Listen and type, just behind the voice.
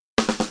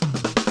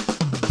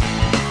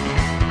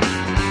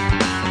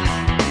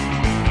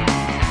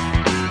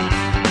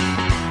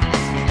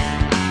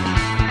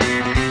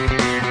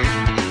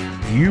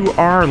You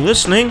are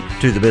listening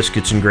to the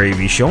Biscuits and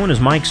Gravy Show, and his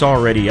mic's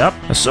already up.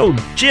 So,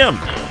 Jim,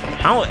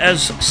 how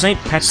has St.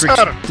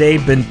 Patrick's Day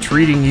been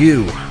treating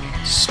you?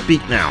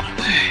 Speak now.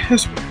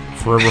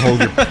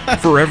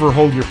 Forever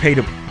hold your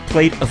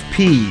plate of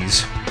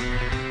peas.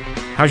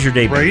 How's your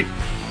day been? Right?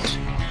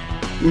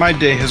 My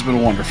day has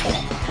been wonderful.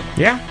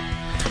 Yeah?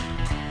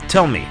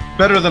 Tell me.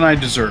 Better than I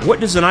deserve. What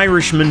does an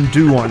Irishman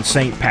do on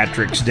St.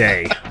 Patrick's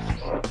Day?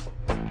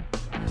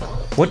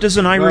 What does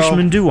an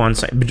Irishman do on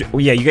St.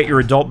 Well, yeah, you got your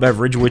adult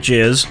beverage, which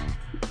is...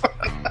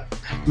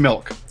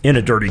 milk. In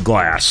a dirty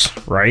glass,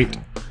 right?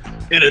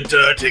 In a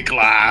dirty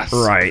glass.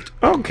 Right.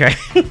 Okay.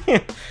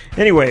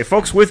 Anyway,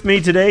 folks, with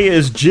me today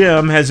is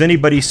Jim. Has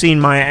anybody seen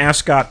my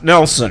ascot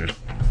Nelson?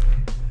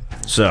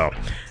 So,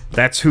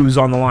 that's who's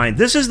on the line.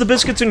 This is the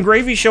Biscuits and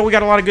Gravy Show. We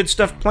got a lot of good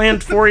stuff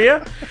planned for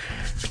you.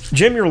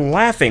 Jim, you're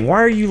laughing.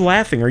 Why are you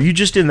laughing? Are you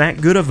just in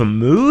that good of a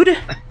mood?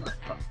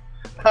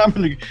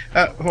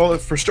 Well,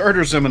 for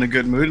starters, I'm in a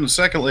good mood, and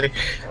secondly,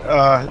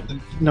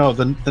 no,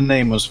 the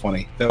name was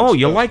funny.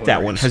 You like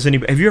that one? Have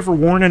you ever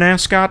worn an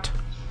ascot?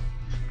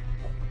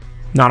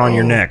 Not on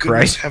your neck,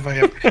 goodness, right? Have I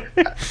ever?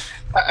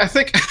 I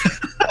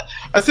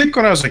think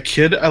when I was a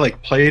kid, I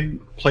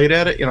played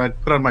at it. You know, I'd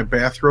put on my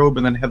bathrobe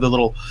and then have the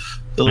little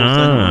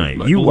thing.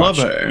 Like, you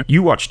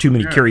watch too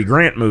many Cary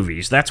Grant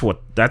movies. That's what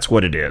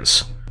it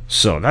is.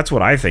 So that's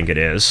what I think it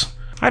is.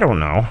 I don't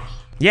know.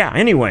 Yeah,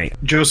 anyway.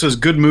 Joe says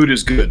good mood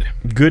is good.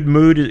 Good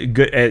mood,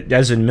 good,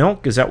 as in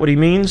milk? Is that what he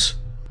means?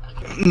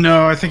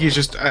 No, I think he's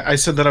just... I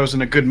said that I was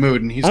in a good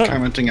mood, and he's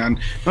commenting on...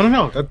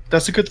 No,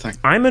 that's a good thing.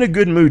 I'm in a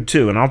good mood,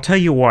 too, and I'll tell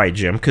you why,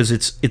 Jim, because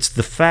it's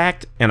the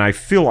fact, and I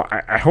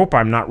hope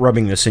I'm not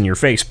rubbing this in your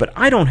face, but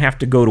I don't have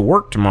to go to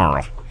work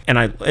tomorrow. And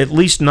at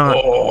least not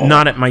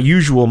at my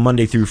usual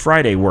Monday through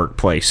Friday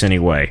workplace,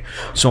 anyway.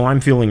 So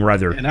I'm feeling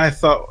rather and I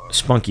thought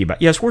spunky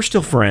about... Yes, we're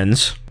still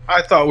friends.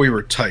 I thought we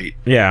were tight.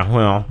 Yeah,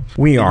 well,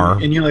 we are.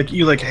 And you had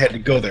to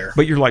go there.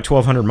 But you're like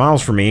 1,200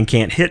 miles from me and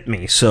can't hit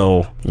me,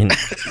 so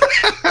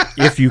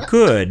if you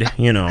could,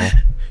 You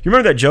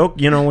remember that joke,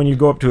 when you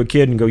go up to a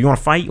kid and go, you want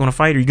to fight? You want to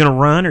fight? Are you going to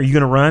run? Are you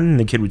going to run? And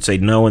the kid would say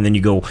no, and then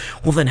you go,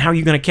 well, then how are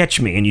you going to catch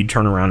me? And you'd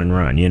turn around and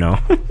run,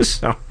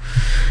 So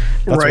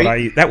that's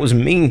right. That was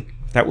me.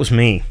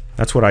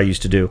 That's what I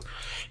used to do.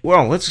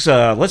 Well, let's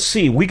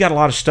see. We got a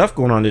lot of stuff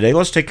going on today.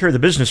 Let's take care of the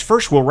business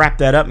first. We'll wrap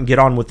that up and get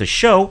on with the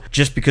show,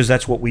 just because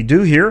that's what we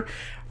do here.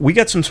 We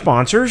got some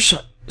sponsors,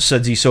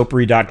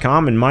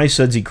 SudsySoapery.com and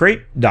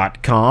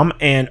MySudsyCrate.com.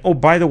 And, oh,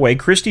 by the way,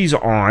 Christy's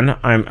on.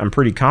 I'm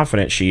pretty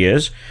confident she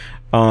is.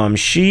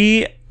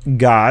 She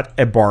got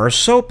a bar of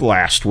soap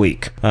last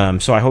week,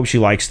 so I hope she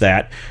likes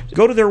that.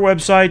 Go to their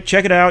website,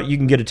 check it out. You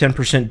can get a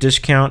 10%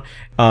 discount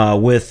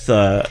with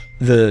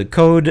the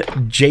code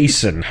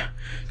JASON.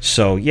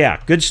 So,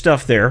 yeah, good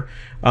stuff there.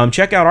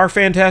 Check out our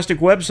fantastic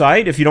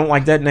website. If you don't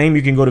like that name,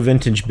 you can go to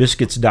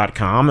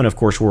vintagebiscuits.com. And, of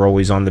course, we're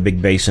always on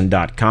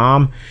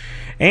thebigbasin.com.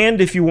 And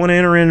if you want to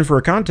enter in for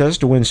a contest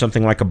to win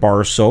something like a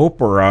bar of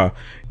soap or a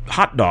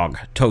hot dog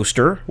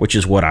toaster, which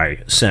is what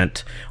I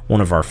sent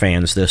one of our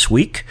fans this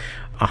week,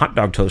 a hot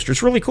dog toaster.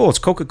 It's really cool. It's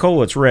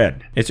Coca-Cola. It's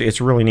red.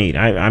 It's really neat.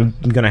 I'm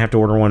going to have to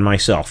order one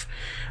myself.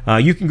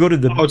 You can go to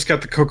the... Oh, it's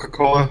got the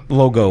Coca-Cola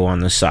logo on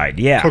the side.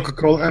 Yeah.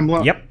 Coca-Cola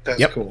emblem? Yep.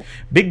 That's cool.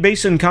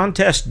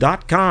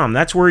 BigBasinContest.com.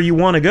 That's where you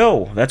want to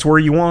go. That's where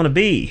you want to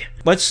be.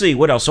 Let's see.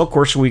 What else? Of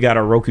course, we got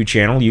our Roku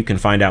channel. You can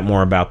find out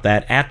more about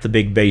that at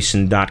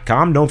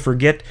thebigbasin.com. Don't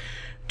forget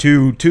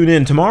to tune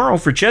in tomorrow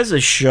for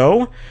Chez's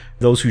show.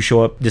 Those who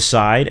show up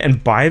decide.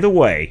 And by the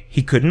way,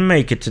 he couldn't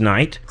make it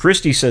tonight.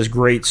 Christy says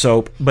great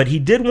soap, but he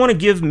did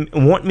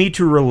want me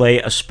to relay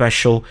a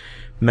special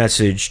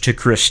message to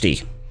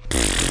Christy.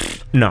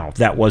 No,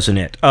 that wasn't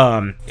it.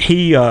 There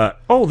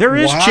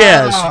is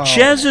Chez.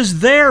 Chez is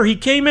there. He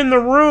came in the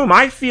room.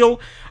 I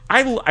feel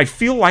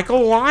like a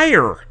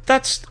liar.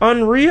 That's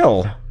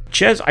unreal.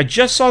 Chez, I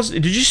just saw.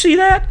 Did you see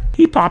that?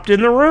 He popped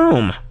in the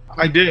room.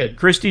 I did.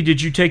 Christy,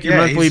 did you take your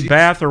monthly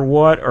bath or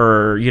what?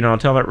 Or,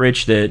 tell that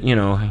Rich that,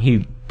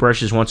 he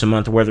brushes once a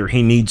month whether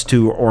he needs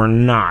to or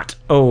not.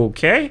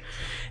 Okay.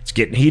 It's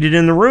getting heated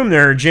in the room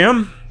there,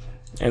 Jim.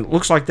 It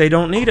looks like they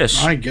don't need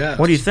us. I guess.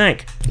 What do you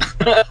think?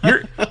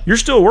 You're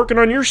still working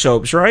on your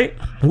soaps, right?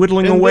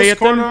 Whittling in away this at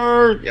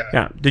corner, them?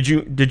 Yeah.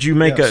 Did you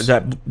make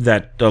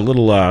that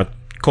little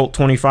Colt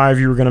 25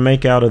 you were going to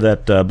make out of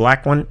that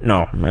black one?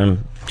 No.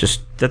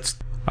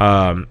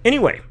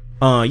 Anyway.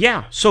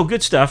 So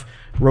good stuff.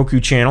 Roku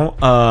channel.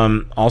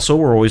 Also,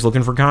 we're always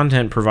looking for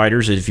content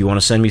providers. If you want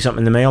to send me something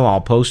in the mail,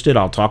 I'll post it.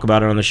 I'll talk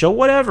about it on the show.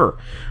 Whatever.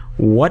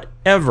 Let's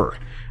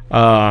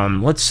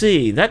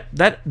see. That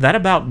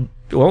about,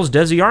 well, as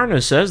Desi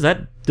Arna says,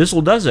 that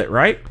this'll does it,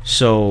 right?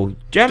 So,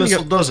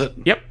 this'll does it.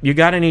 Yep. You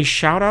got any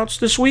shout-outs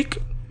this week?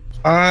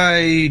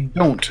 I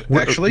don't,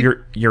 actually.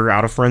 You're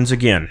out of friends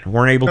again.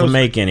 Weren't able to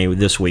make any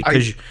this week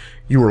because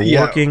you were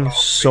working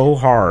so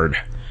hard.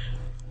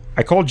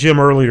 I called Jim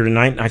earlier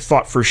tonight, and I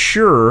thought for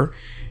sure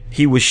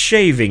he was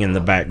shaving in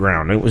the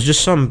background. It was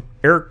just some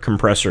air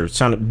compressor. It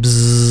sounded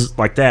bzzz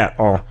like that.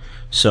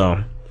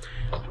 So,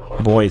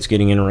 Boy, it's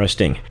getting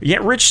interesting. Yeah,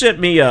 Rich sent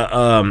me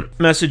a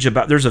message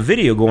about there's a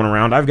video going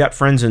around. I've got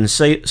friends in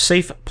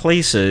safe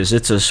places.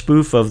 It's a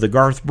spoof of the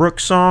Garth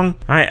Brooks song.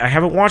 I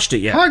haven't watched it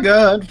yet. I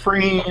got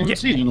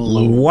friends in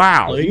low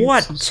Wow, places.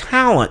 what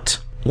talent.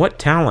 What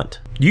talent.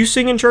 Do you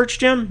sing in church,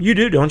 Jim? You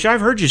do, don't you?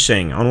 I've heard you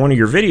sing on one of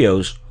your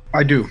videos.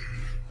 I do.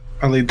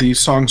 I lead the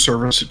song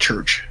service at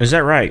church. Is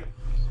that right?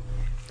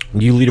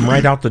 You lead him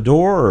right out the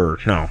door, or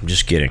no? I'm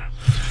just kidding.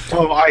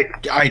 Oh,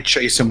 I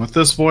chase him with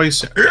this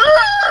voice.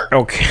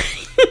 Okay.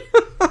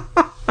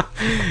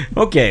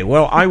 Okay,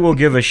 well, I will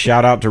give a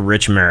shout out to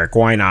Rich Merrick.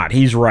 Why not?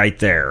 He's right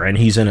there, and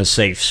he's in a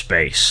safe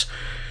space.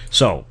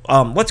 So,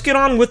 let's get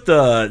on with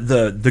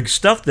the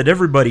stuff that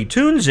everybody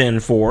tunes in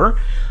for,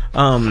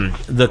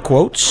 the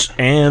quotes,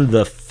 and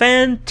the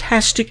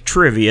fantastic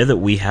trivia that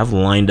we have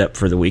lined up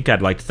for the week.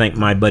 I'd like to thank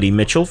my buddy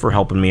Mitchell for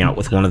helping me out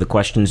with one of the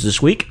questions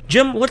this week.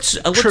 Jim, let's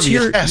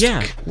hear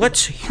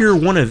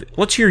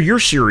your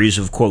series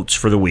of quotes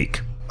for the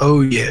week.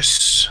 Oh,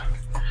 yes.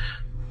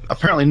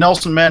 Apparently,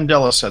 Nelson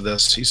Mandela said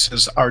this. He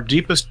says, "Our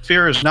deepest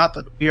fear is not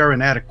that we are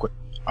inadequate.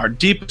 Our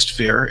deepest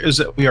fear is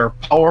that we are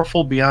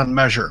powerful beyond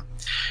measure.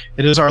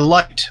 It is our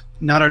light,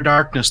 not our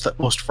darkness, that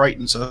most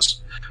frightens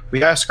us.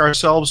 We ask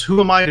ourselves,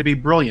 who am I to be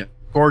brilliant,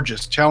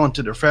 gorgeous,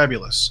 talented, or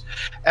fabulous?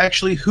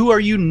 Actually, who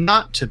are you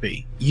not to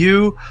be?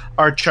 You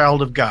are a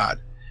child of God.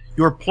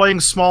 Your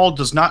playing small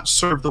does not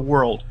serve the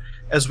world.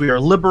 As we are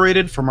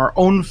liberated from our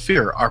own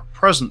fear, our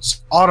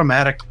presence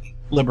automatically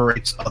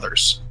liberates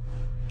others."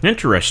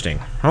 Interesting.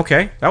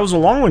 Okay, that was a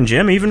long one,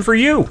 Jim, even for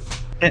you.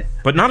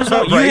 But not as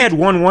long. Right. You had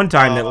one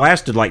time that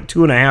lasted like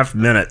 2.5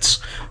 minutes.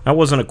 That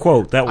wasn't a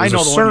quote. That was a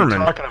sermon.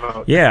 One you're talking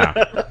about. Yeah,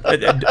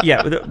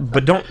 yeah.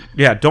 But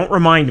don't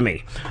remind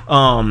me.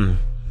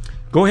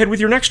 Go ahead with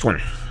your next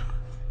one.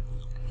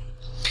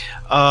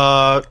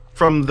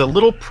 From The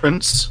Little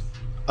Prince,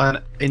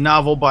 a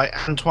novel by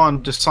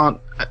Antoine de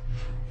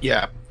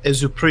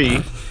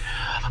Saint-Exupéry.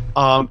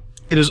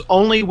 It is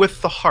only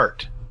with the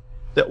heart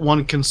that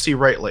one can see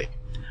rightly.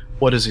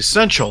 What is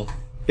essential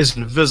is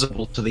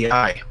invisible to the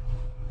eye.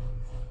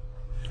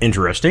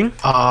 Interesting.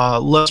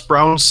 Les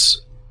Brown says,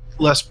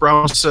 Les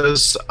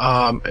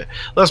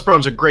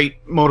Brown's a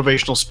great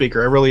motivational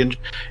speaker. I really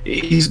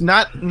he's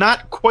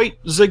not quite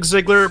Zig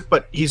Ziglar,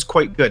 but he's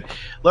quite good.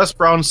 Les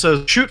Brown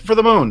says, "Shoot for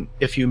the moon.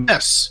 If you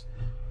miss,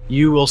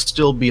 you will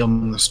still be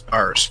among the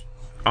stars."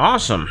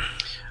 Awesome.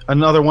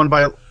 Another one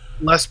by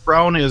Les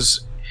Brown is,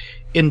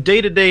 in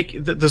day-to-day,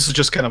 this is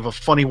just kind of a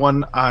funny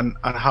one on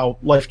how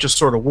life just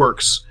sort of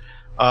works.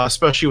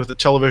 Especially with the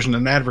television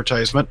and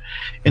advertisement.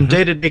 In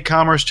day-to-day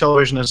commerce,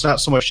 television is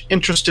not so much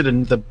interested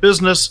in the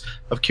business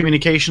of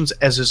communications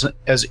as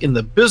in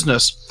the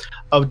business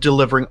of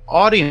delivering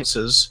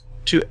audiences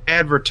to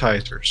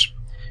advertisers.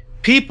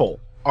 People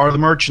are the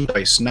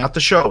merchandise, not the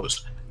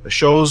shows. The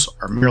shows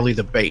are merely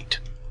the bait.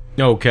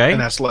 Okay.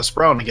 And that's Les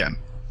Brown again.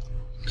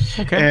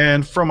 Okay.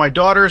 And from my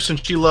daughter,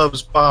 since she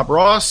loves Bob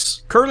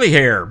Ross. Curly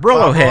hair,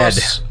 Brillo head.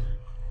 Ross,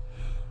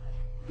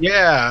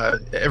 yeah,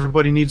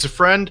 everybody needs a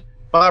friend.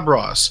 Bob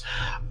Ross.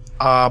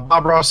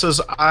 Bob Ross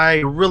says, "I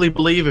really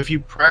believe if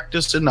you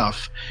practice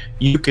enough,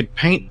 you could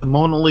paint the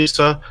Mona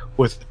Lisa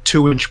with a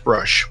 2-inch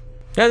brush."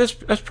 Yeah,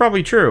 that's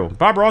probably true.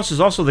 Bob Ross is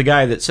also the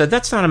guy that said,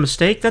 "That's not a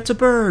mistake, that's a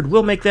bird.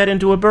 We'll make that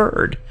into a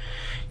bird."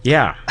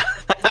 Yeah.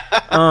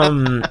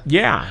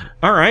 Yeah.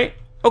 All right.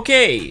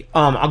 Okay.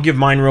 I'll give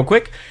mine real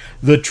quick.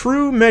 The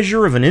true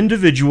measure of an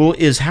individual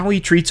is how he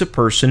treats a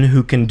person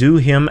who can do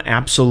him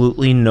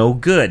absolutely no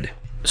good.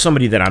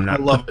 Somebody that I'm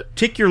not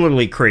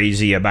particularly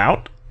crazy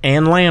about,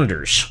 Ann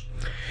Landers.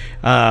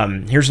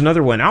 Here's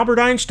another one. Albert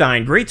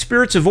Einstein. Great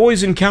spirits have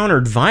always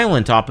encountered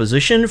violent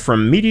opposition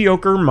from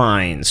mediocre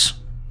minds.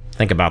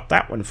 Think about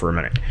that one for a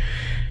minute.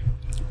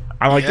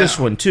 I like this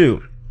one,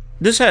 too.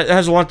 This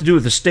has a lot to do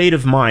with the state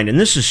of mind, and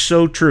this is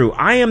so true.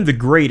 I am the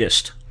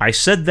greatest. I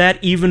said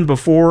that even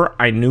before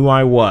I knew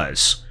I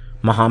was.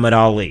 Muhammad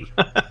Ali.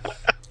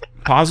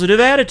 Positive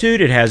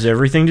attitude. It has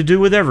everything to do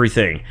with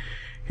everything.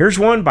 Here's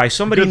one by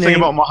somebody named... The good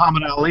thing about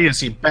Muhammad Ali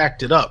is he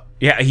backed it up.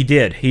 Yeah, he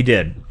did.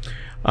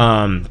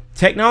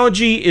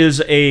 Technology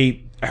is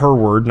her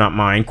word, not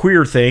mine,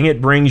 queer thing.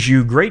 It brings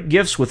you great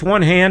gifts with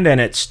one hand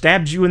and it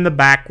stabs you in the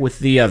back with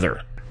the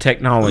other.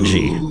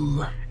 Technology.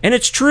 Ooh. And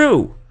it's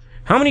true.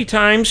 How many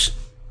times...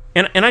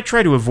 And I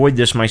try to avoid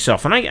this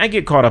myself, and I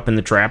get caught up in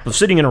the trap of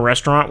sitting in a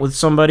restaurant with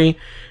somebody,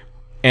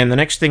 and the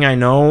next thing I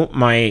know,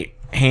 my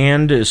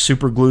hand is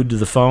super glued to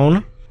the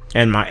phone,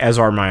 and as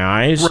are my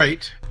eyes.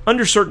 Right.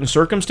 Under certain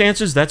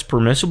circumstances, that's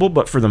permissible,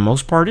 but for the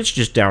most part, it's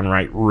just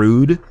downright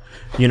rude.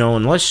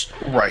 Unless...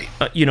 Right.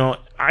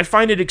 I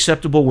find it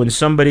acceptable when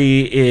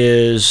somebody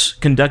is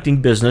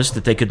conducting business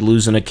that they could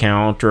lose an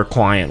account or a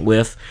client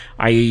with.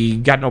 I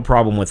got no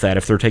problem with that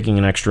if they're taking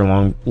an extra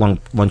long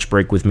lunch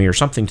break with me or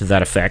something to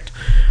that effect.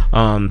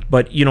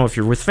 But, if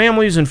you're with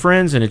families and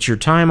friends and it's your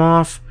time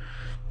off,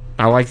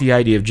 I like the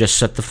idea of just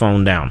set the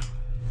phone down.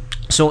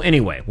 So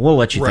anyway, we'll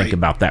let you think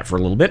about that for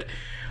a little bit.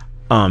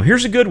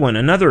 Here's a good one,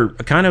 another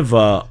kind of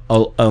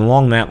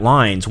along that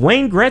lines.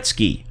 Wayne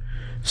Gretzky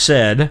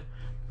said,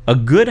 A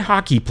good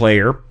hockey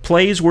player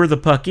plays where the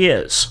puck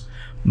is,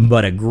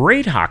 but a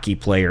great hockey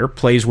player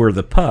plays where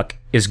the puck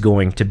is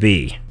going to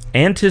be.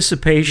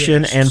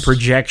 Anticipation and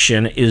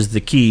projection is the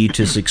key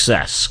to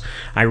success.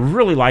 I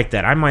really like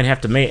that. I might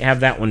have to have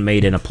that one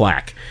made in a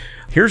plaque.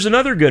 Here's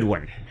another good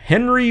one.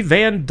 Henry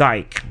Van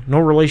Dyke. No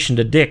relation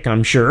to Dick,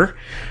 I'm sure.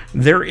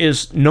 There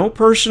is no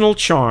personal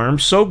charm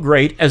so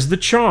great as the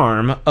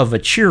charm of a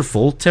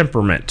cheerful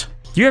temperament.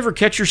 Do you ever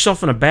catch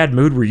yourself in a bad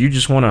mood where you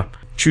just want to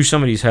chew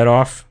somebody's head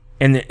off?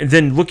 And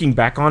then looking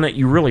back on it,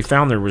 you really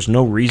found there was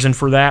no reason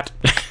for that?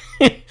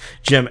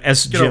 Jim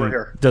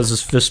does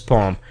his fist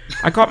palm.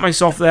 I caught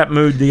myself that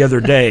mood the other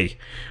day.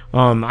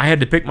 I had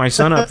to pick my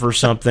son up for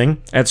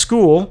something at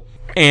school,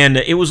 and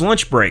it was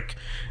lunch break.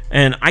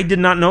 And I did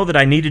not know that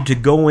I needed to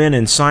go in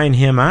and sign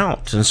him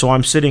out. And so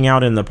I'm sitting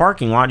out in the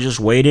parking lot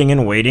just waiting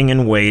and waiting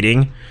and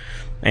waiting.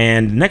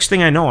 And next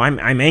thing I know,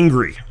 I'm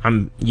angry.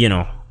 I'm,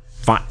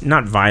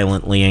 not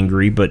violently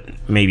angry, but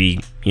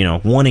maybe,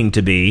 wanting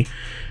to be.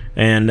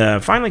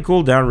 And finally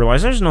cooled down and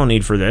realized there's no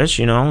need for this,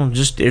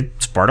 just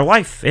it's part of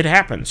life. It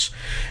happens.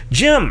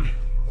 Jim,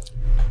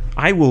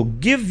 I will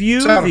give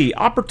you the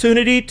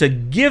opportunity to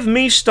give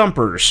me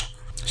stumpers.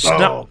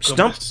 Stump.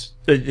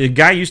 The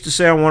guy used to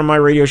say on one of my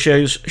radio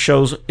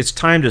shows, it's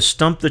time to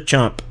stump the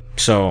chump.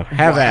 So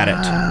have at it.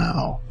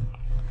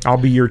 I'll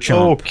be your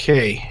chump.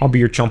 Okay. I'll be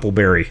your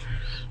Chumpleberry.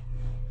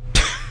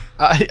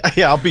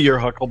 I'll be your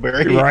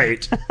Huckleberry.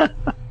 Right.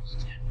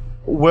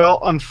 Well,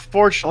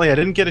 unfortunately, I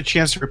didn't get a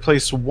chance to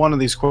replace one of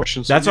these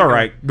questions. That's all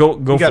right. Go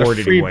for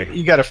it anyway.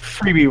 You got a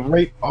freebie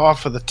right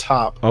off of the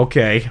top.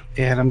 Okay.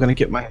 And I'm going to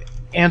get my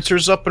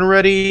answers up and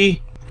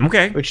ready.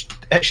 Okay. Which,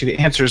 actually,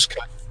 the answers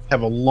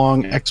have a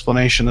long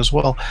explanation as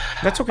well.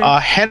 That's okay.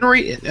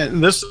 Henry,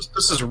 and this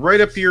is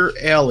right up your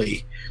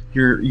alley.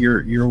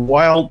 Your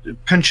wild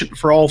penchant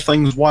for all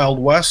things Wild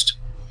West.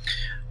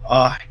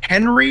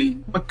 Henry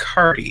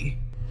McCarty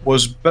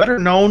was better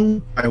known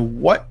by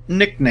what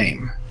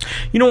nickname?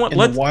 You know what? In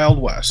the Wild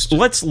West.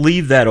 Let's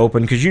leave that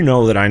open because you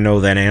know that I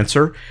know that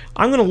answer.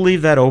 I'm going to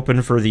leave that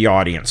open for the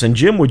audience. And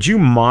Jim, would you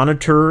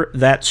monitor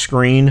that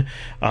screen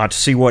to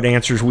see what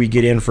answers we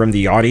get in from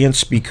the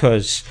audience?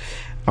 Because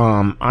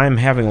I'm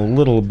having a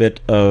little bit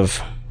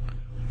of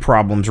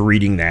problems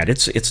reading that.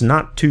 It's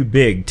not too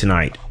big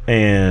tonight.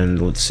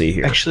 And let's see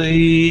here.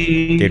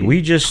 Actually, did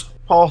we just?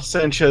 Paul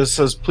Sanchez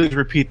says, please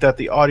repeat that.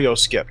 The audio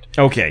skipped.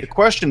 Okay. The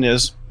question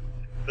is,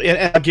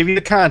 and I'll give you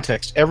the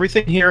context.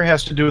 Everything here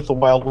has to do with the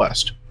Wild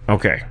West.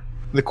 Okay.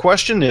 The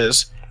question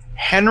is,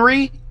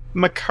 Henry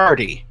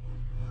McCarty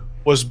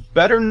was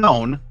better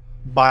known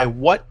by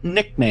what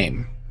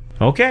nickname?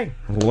 Okay.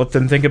 We'll let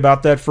them think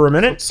about that for a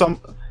minute.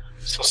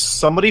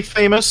 Somebody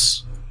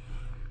famous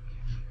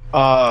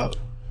in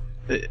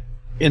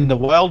the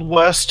Wild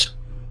West.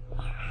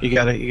 You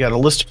got a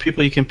list of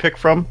people you can pick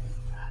from.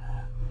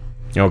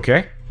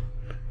 Okay.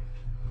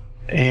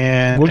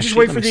 And we'll just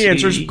wait for the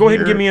answers. Go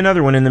ahead and give me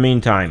another one in the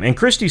meantime. And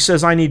Christy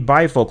says I need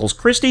bifocals.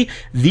 Christy,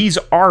 these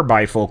are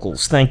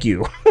bifocals. Thank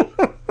you.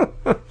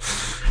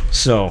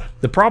 So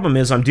the problem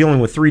is I'm dealing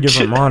with 3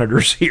 different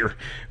monitors here.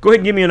 Go ahead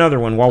and give me another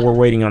one while we're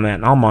waiting on that,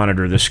 and I'll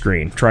monitor the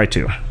screen. Try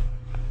to.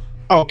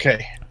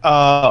 Okay.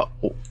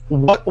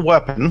 What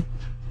weapon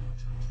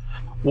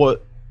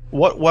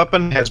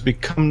has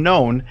become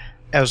known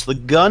as the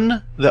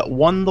gun that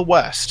won the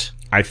West?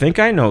 I think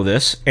I know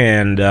this,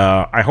 and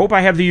I hope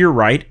I have the year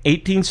right.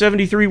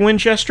 1873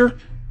 Winchester?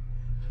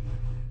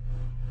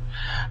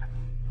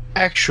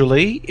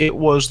 Actually, it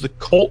was the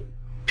Colt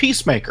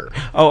Peacemaker.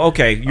 Oh,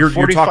 okay. You're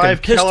talking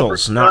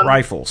pistols, not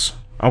rifles.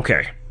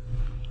 Okay.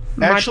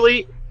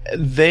 Actually,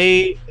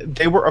 they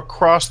were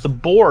across the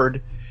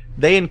board.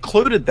 They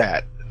included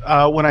that.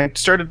 When I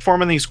started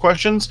forming these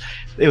questions,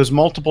 it was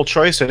multiple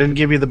choice. I didn't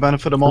give you the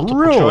benefit of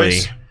multiple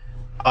choice.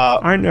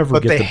 I never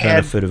get the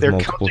benefit of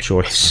multiple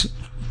choice.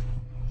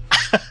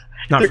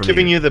 They're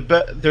giving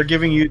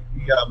you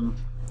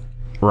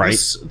right.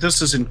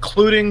 This is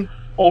including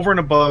over and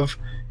above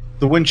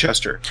the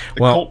Winchester.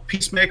 The Colt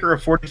Peacemaker, a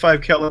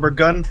 45 caliber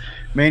gun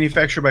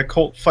manufactured by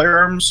Colt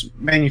Firearms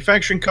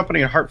Manufacturing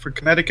Company in Hartford,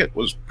 Connecticut,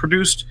 was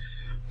produced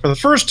for the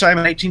first time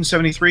in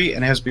 1873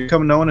 and has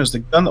become known as the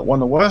gun that won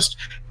the West.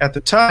 At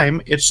the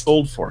time, it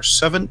sold for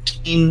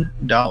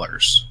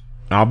 $17.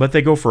 I'll bet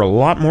they go for a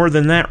lot more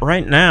than that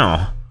right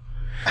now.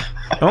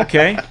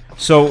 Okay.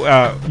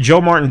 So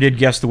Joe Martin did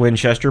guess the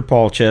Winchester.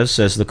 Paul Ches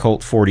says the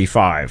Colt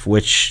 45,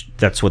 which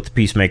that's what the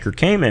Peacemaker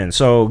came in.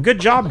 So good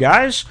job,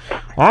 guys.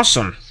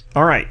 Awesome.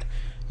 All right.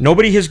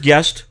 Nobody has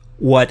guessed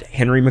what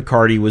Henry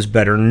McCarty was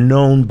better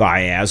known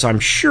by as. I'm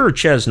sure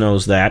Ches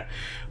knows that,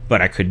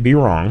 but I could be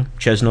wrong.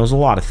 Ches knows a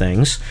lot of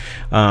things.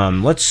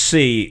 Let's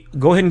see.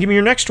 Go ahead and give me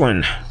your next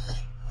one.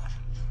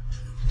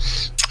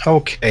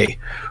 Okay.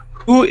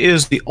 Who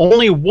is the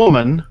only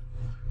woman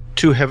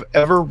to have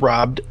ever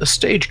robbed a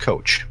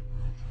stagecoach?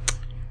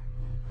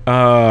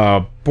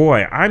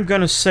 Boy, I'm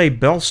going to say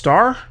Belle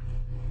Starr?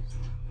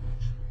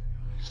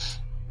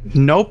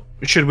 Nope.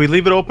 Should we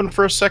leave it open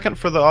for a second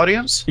for the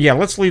audience? Yeah,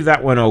 let's leave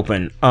that one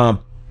open.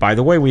 By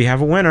the way, we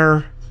have a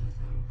winner.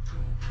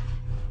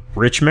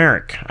 Rich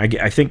Merrick.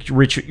 I think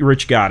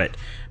Rich got it.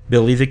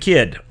 Billy the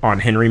Kid on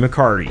Henry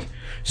McCarty.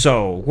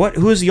 So,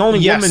 who is the only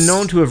woman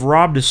known to have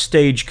robbed a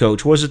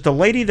stagecoach? Was it the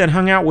lady that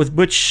hung out with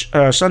Butch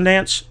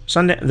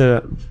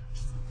the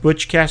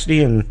Butch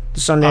Cassidy and the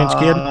Sundance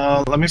Kid?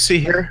 Let me see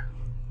here.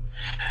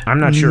 I'm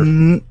not sure.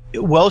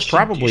 Well,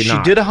 probably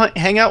not. She did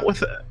hang out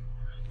with.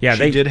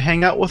 They did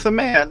hang out with a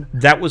man.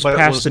 That was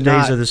past the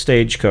days of the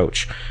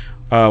stagecoach.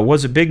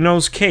 Was it Big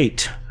Nose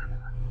Kate?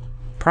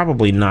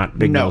 Probably not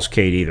Big Nose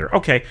Kate either.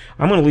 Okay,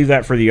 I'm going to leave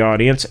that for the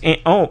audience.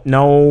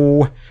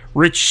 No.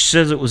 Rich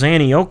says it was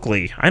Annie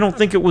Oakley. I don't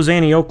think it was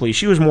Annie Oakley.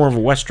 She was more of a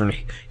Western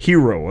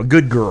hero, a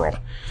good girl.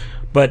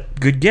 But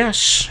good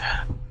guess.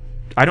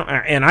 I don't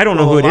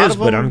know who it is,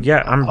 but a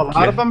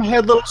lot of them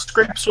had little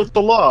scrapes with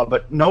the law,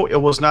 but no,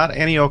 it was not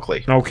Annie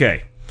Oakley.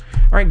 Okay.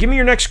 All right, give me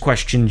your next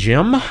question,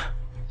 Jim.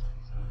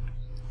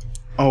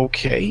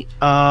 Okay.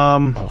 Oh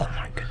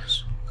my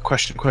goodness.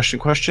 Question.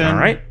 All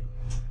right.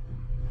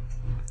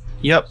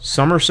 Yep.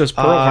 Summer says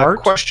Pearl Hart.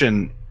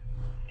 Question.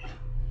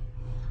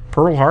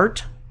 Pearl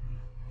Hart?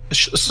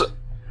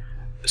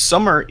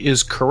 Summer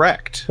is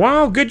correct.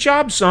 Wow, good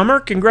job, Summer.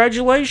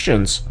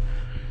 Congratulations.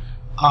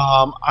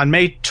 On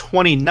May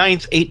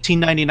 29th,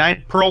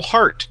 1899, Pearl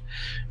Hart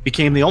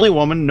became the only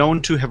woman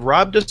known to have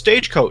robbed a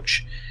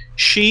stagecoach.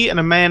 She and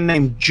a man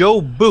named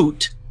Joe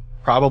Boot,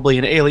 probably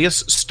an alias,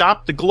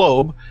 stopped the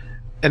Globe,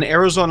 an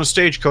Arizona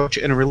stagecoach,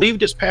 and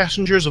relieved its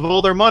passengers of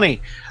all their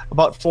money,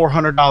 about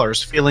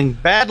 $400. Feeling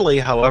badly,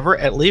 however,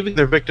 at leaving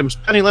their victims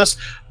penniless,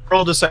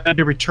 Pearl decided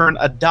to return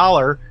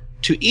 $1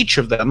 to each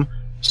of them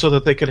so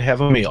that they could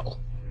have a meal.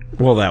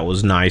 Well, that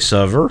was nice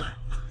of her.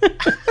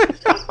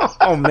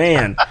 Oh,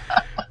 man.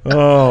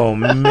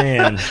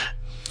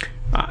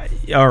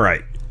 All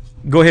right.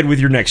 Go ahead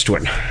with your next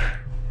one.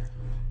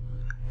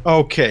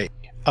 Okay.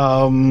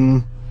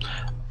 All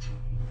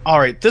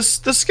right. This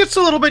gets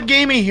a little bit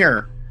gamey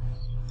here.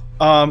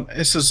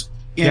 It says,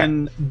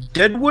 in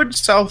Deadwood,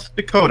 South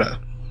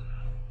Dakota,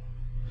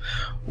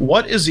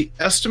 what is the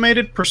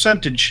estimated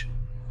percentage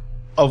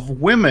of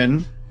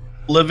women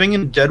living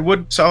in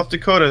Deadwood, South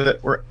Dakota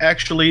that were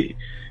actually,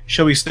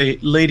 shall we say,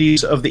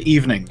 ladies of the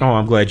evening? Oh,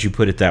 I'm glad you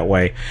put it that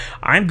way.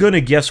 I'm going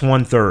to guess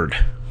 1/3.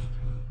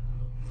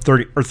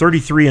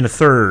 33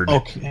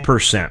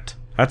 1/3%.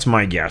 That's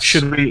my guess.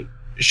 Should we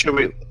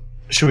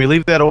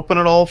leave that open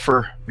at all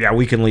for? Yeah,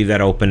 we can leave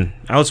that open.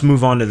 Now let's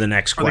move on to the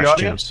next question. The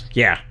audience?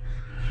 Yeah.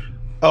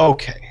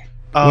 Okay.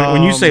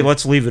 When you say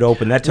let's leave it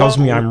open, that tells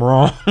me I'm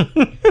wrong.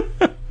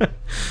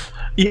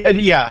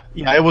 Yeah.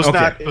 It was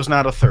not. It was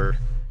not 1/3.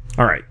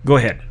 All right, go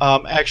ahead.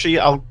 Actually,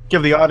 I'll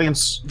give the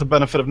audience the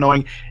benefit of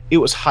knowing it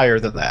was higher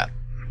than that.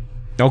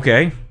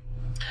 Okay.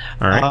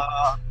 All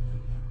right.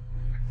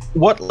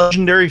 What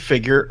legendary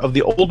figure of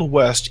the Old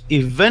West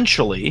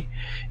eventually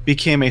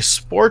became a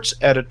sports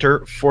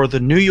editor for the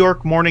New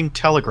York Morning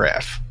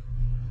Telegraph?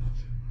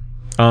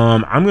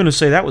 I'm going to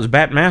say that was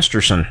Bat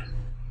Masterson.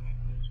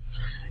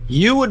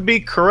 You would be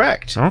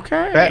correct.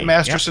 Okay. Bat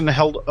Masterson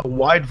held a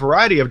wide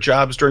variety of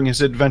jobs during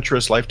his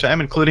adventurous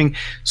lifetime, including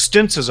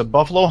stints as a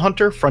buffalo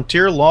hunter,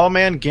 frontier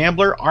lawman,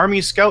 gambler,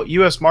 Army Scout,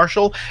 U.S.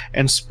 Marshal,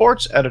 and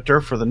sports editor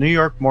for the New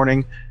York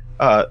Morning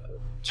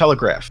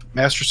Telegraph.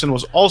 Masterson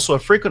was also a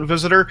frequent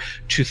visitor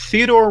to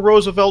Theodore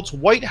Roosevelt's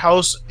White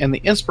House and the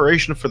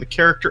inspiration for the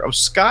character of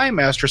Sky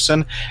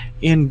Masterson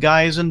in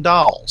Guys and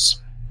Dolls.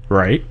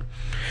 Right.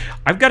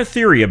 I've got a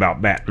theory about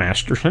Bat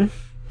Masterson.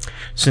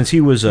 Since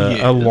he was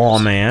a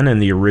lawman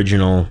and the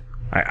original,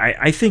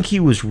 I think he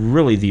was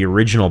really the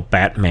original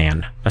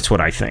Batman. That's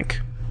what I think.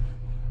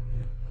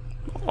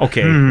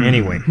 Okay,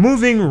 anyway,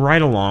 moving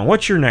right along.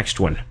 What's your next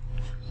one?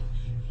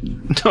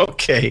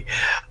 Okay.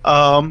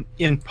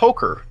 In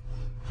poker,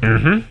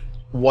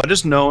 what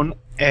is known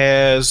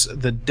as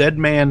the dead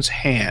man's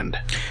hand?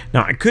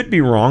 Now, I could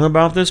be wrong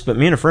about this, but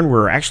me and a friend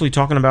were actually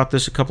talking about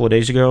this a couple of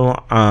days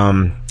ago.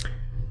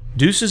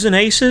 Deuces and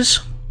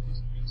aces?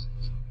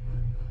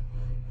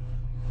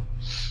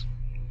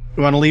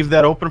 You want to leave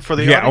that open for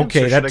the audience? Yeah,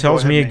 okay, that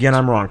tells me again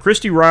I'm wrong.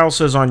 Christy Ryle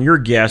says on your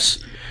guess,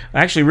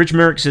 actually Rich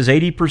Merrick says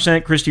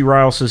 80%, Christy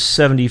Ryle says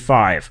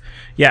 75%.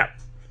 Yeah,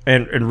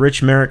 and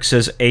Rich Merrick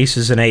says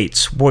aces and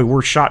eights. Boy, we're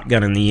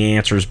shotgunning the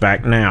answers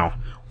back now.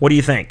 What do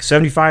you think,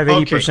 75,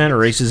 80%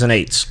 or aces and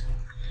eights?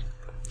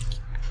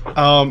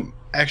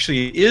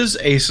 Actually, it is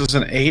aces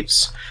and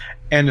eights,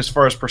 and as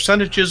far as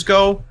percentages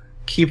go,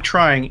 keep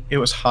trying, it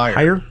was higher.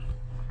 Higher?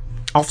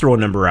 I'll throw a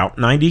number out,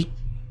 90?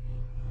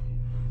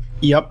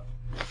 Yep.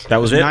 That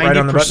was it, 90%. Right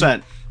on the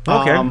button?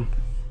 Okay.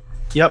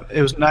 Yep,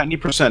 it was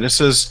 90%. It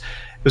says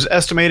it was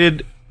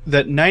estimated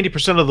that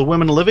 90% of the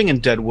women living in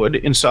Deadwood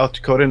in South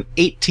Dakota in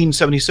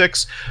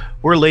 1876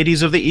 were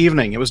ladies of the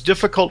evening. It was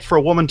difficult for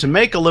a woman to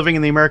make a living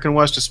in the American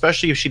West,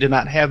 especially if she did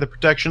not have the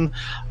protection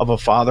of a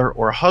father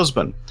or a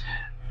husband.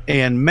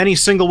 And many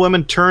single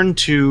women turned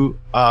to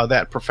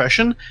that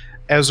profession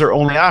as their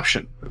only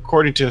option.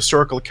 According to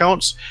historical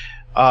accounts,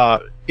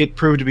 it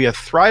proved to be a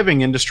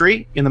thriving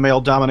industry in the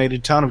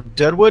male-dominated town of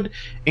Deadwood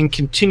and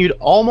continued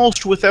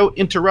almost without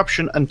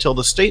interruption until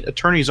the state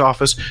attorney's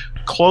office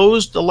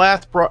closed the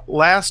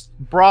last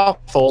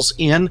brothels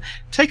in.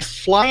 Take a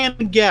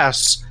flying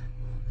guess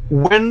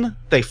when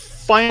they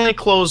finally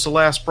closed the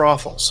last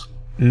brothels.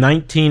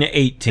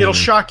 1918. It'll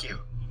shock you.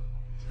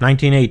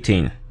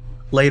 1918.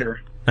 Later.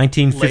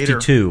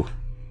 1952.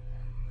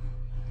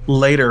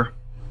 Later.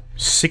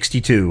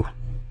 62.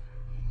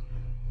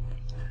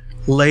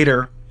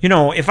 Later. You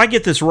know, if I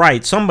get this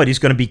right, somebody's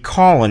going to be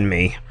calling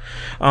me.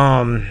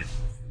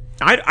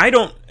 I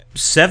don't...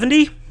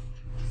 70?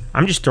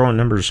 I'm just throwing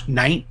numbers.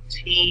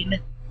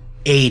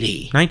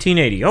 1980.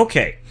 1980.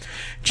 Okay.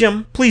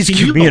 Jim, please Can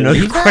give you me another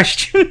believe that?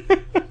 question.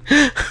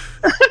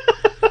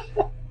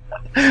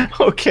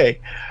 Okay.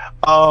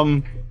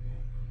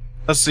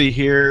 Let's see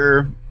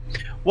here.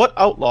 What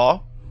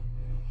outlaw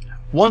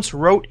once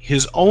wrote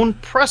his own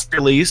press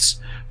release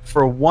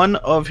for one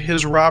of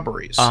his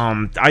robberies?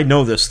 I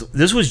know this.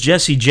 This was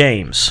Jesse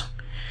James.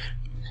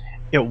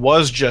 It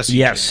was Jesse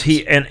Yes,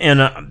 James.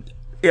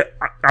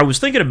 I was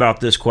thinking about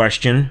this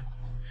question.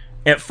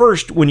 At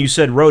first, when you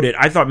said wrote it,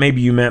 I thought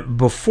maybe you meant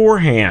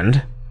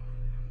beforehand,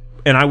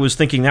 and I was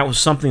thinking that was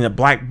something that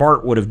Black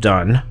Bart would have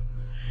done,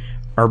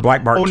 or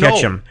Black Bart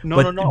Ketchum.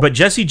 No. But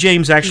Jesse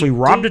James actually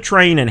robbed a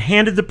train and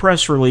handed the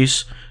press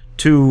release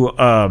to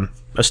a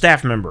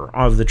staff member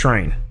of the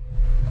train.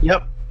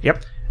 Yep.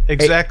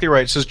 Exactly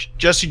right. It says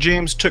Jesse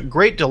James took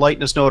great delight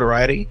in his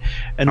notoriety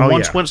and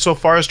went so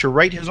far as to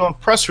write his own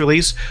press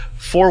release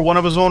for one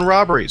of his own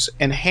robberies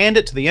and hand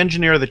it to the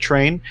engineer of the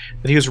train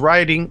that he was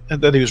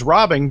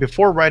robbing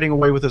before riding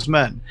away with his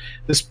men.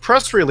 This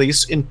press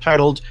release,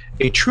 entitled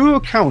 "A True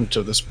Account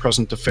of This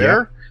Present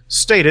Affair,"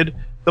 stated,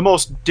 "The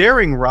most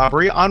daring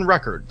robbery on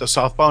record. The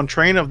southbound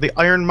train of the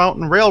Iron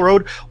Mountain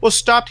Railroad was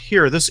stopped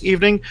here this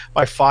evening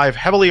by 5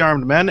 heavily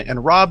armed men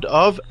and robbed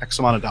of X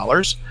amount of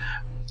dollars.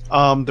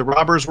 The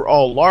robbers were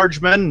all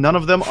large men, none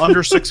of them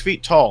under 6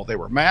 feet tall. They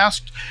were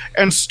masked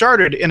and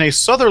started in a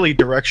southerly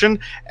direction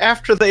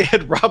after they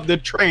had robbed the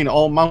train,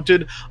 all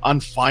mounted on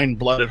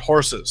fine-blooded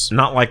horses."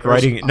 Nothing like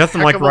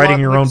riding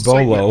your own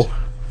bolo.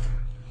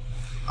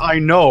 I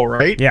know,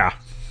 right? Yeah.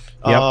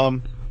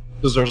 Yep.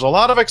 Because there's a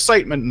lot of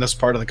excitement in this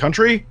part of the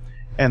country,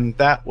 and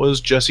that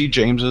was Jesse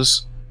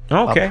James's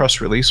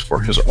press release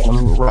for his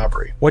own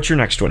robbery. What's your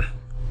next one?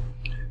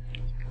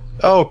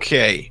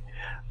 Okay.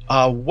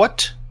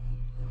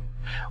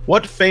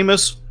 What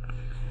famous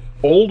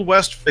Old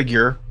West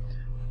figure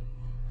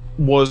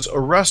was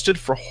arrested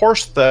for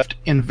horse theft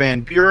in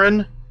Van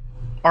Buren,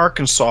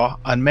 Arkansas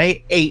on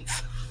May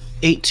 8th,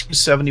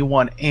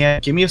 1871?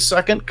 And give me a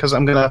second, because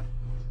I'm gonna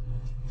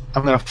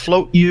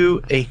float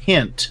you a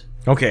hint.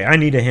 Okay, I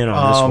need a hint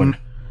on this one.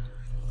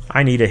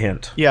 I need a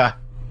hint. Yeah.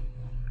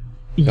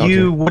 Okay.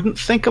 You wouldn't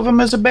think of him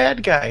as a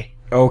bad guy.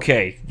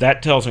 Okay,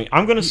 that tells me.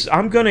 I'm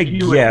gonna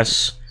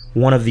guess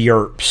one of the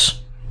Earps.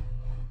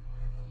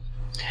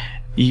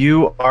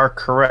 You are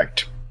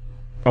correct.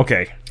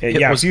 Okay.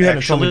 Yeah, if you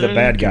haven't told me the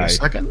bad guy.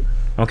 Second.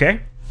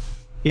 Okay.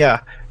 Yeah.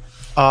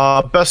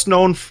 Best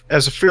known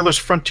as a fearless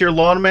frontier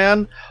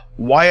lawman,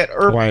 Wyatt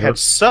Earp had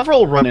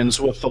several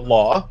run-ins with the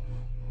law.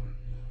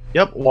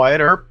 Yep, Wyatt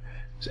Earp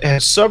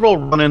had several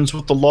run-ins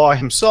with the law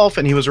himself,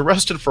 and he was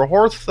arrested for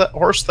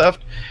horse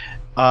theft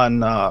on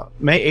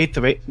May 8th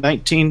of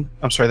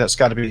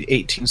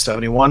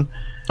 1871.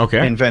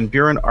 Okay. In Van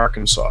Buren,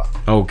 Arkansas.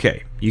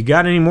 Okay. You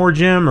got any more,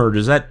 Jim, or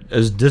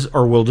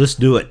will this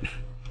do it?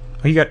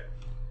 Oh, you got.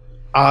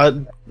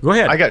 Go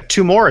ahead. I got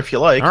 2 more if you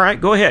like. All right,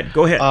 go ahead.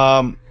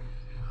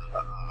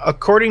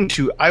 According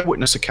to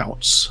eyewitness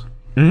accounts,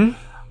 Mm-hmm.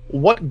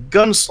 what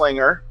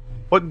gunslinger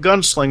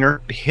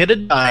hit a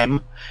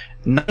dime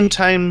 9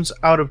 times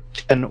out of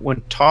 10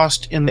 when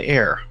tossed in the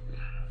air?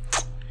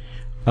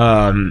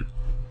 I'm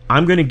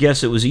going to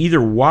guess it was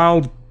either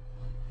Wild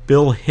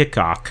Bill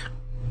Hickok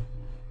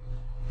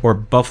or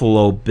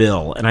Buffalo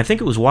Bill, and I think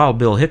it was Wild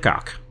Bill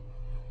Hickok.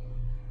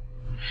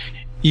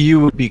 You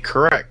would be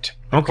correct.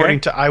 Okay.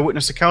 According to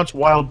eyewitness accounts,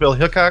 Wild Bill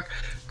Hickok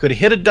could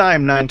hit a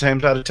dime 9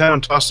 times out of 10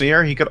 when tossed in the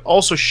air. He could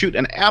also shoot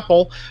an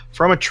apple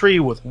from a tree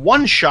with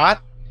 1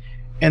 shot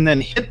and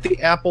then hit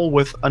the apple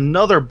with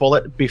another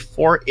bullet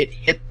before it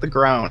hit the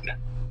ground.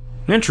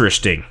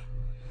 Interesting.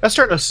 That's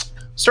starting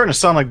to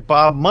sound like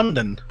Bob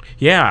Munden.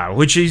 Yeah,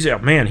 which he's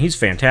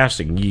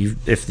fantastic.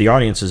 If the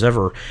audience has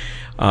ever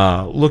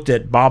looked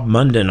at Bob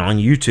Munden on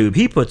YouTube,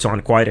 he puts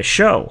on quite a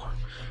show.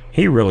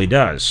 He really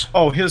does.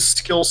 Oh, his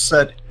skill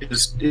set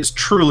is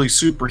truly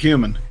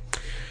superhuman.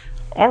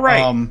 All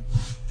right.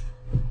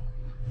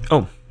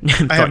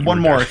 I have one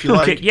more if you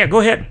like. Okay, yeah, go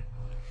ahead.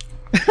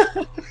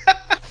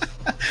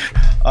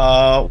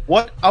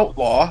 What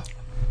outlaw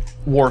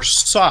wore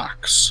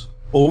socks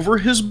over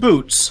his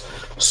boots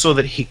so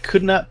that he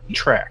could not be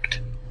tracked?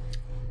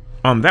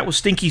 That was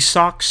Stinky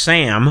Sock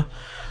Sam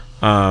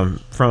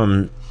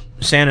from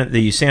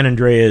the San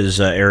Andreas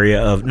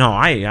area of... No,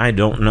 I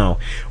don't know.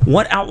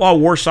 What outlaw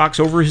wore socks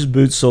over his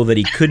boots so that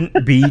he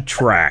couldn't be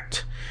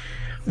tracked?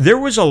 There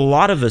was a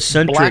lot of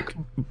eccentric...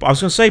 I was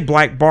going to say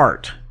Black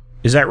Bart.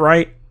 Is that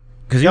right?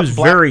 Because he was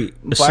very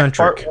eccentric.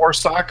 Black Bart wore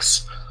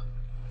socks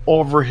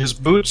over his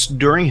boots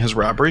during his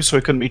robbery so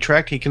he couldn't be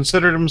tracked. He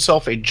considered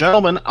himself a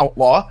gentleman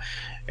outlaw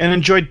and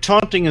enjoyed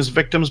taunting his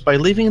victims by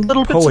leaving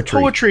little bits of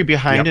poetry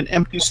behind in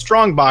empty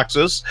strong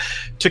boxes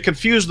to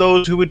confuse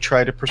those who would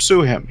try to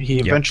pursue him. He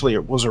eventually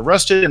was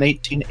arrested in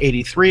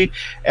 1883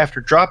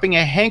 after dropping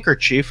a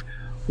handkerchief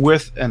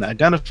with an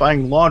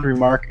identifying laundry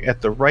mark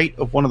at the site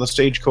of one of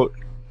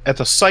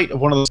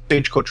the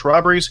stagecoach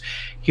robberies.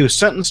 He was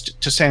sentenced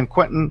to San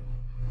Quentin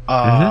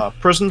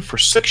prison for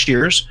 6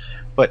 years,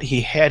 but he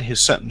had his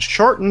sentence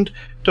shortened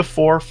to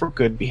 4 for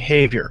good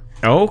behavior.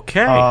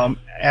 Okay.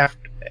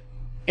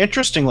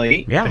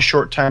 Interestingly, a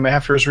short time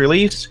after his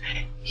release,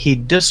 he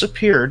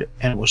disappeared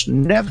and was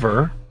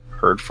never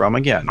heard from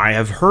again. I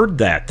have heard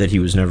that he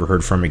was never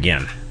heard from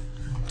again.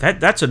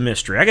 That's a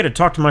mystery. I got to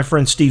talk to my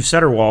friend Steve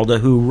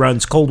Setterwalda, who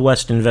runs Cold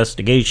West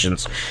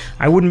Investigations.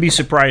 I wouldn't be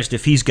surprised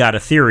if he's got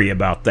a theory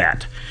about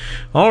that.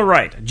 All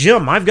right,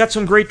 Jim, I've got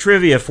some great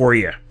trivia for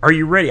you. Are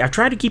you ready? I've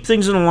tried to keep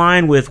things in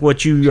line with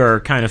what you are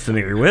kind of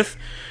familiar with.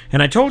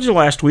 And I told you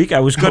last week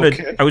I was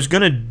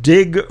gonna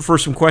dig for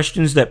some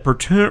questions that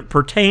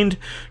pertained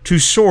to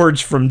swords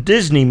from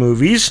Disney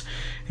movies,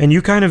 and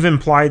you kind of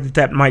implied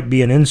that might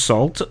be an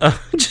insult.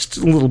 Just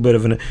a little bit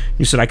of an.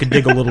 You said I could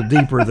dig a little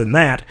deeper than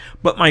that.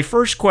 But my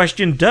first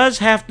question does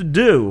have to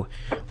do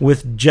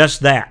with just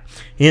that.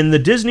 In the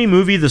Disney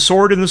movie The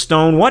Sword in the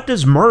Stone, what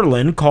does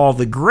Merlin call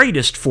the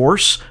greatest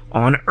force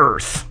on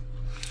Earth?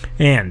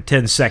 And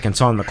 10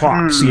 seconds on the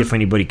clock. See if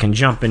anybody can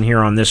jump in here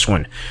on this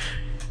one.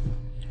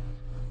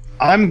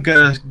 I'm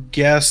going to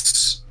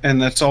guess,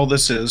 and that's all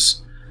this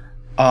is,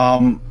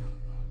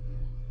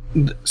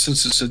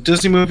 since it's a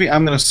Disney movie,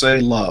 I'm going to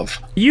say love.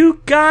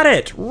 You got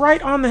it!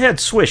 Right on the head.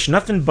 Swish.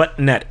 Nothing but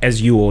net,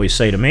 as you always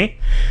say to me.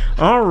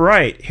 All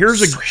right.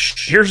 Here's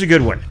a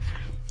good one.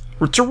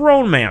 It's a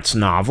romance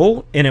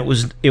novel, and it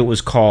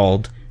was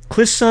called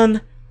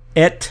Clisson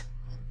et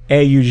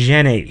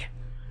Eugenie.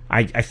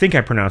 I think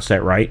I pronounced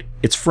that right.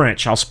 It's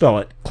French. I'll spell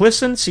it.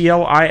 Clisson,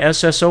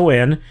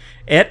 Clisson,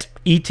 et,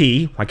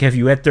 E-T, like have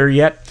you et there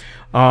yet?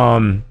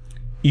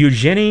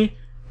 Eugenie,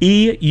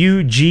 E-U-G-E-N-I-E.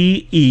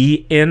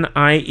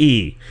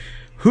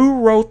 Who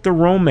wrote the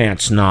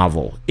romance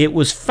novel? It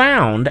was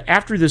found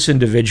after this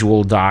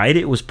individual died.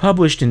 It was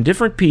published in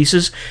different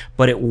pieces,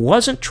 but it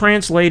wasn't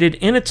translated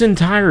in its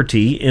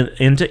entirety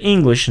into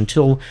English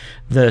until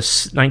the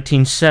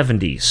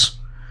 1970s.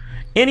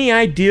 Any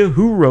idea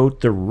who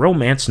wrote the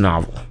romance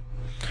novel?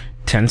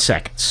 10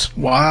 seconds.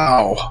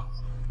 Wow.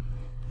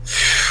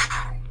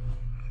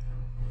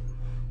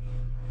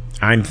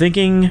 I'm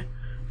thinking...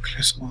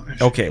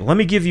 Okay, let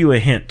me give you a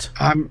hint.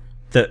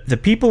 The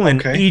people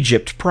in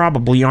Egypt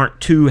probably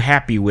aren't too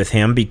happy with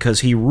him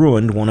because he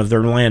ruined one of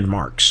their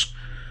landmarks.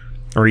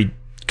 Or he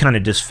kind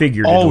of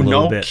disfigured it a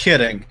little bit. Oh, no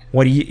kidding.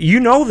 What do you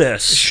know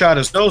this? He shot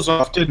his nose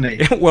off, didn't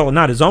he? Well,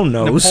 not his own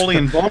nose.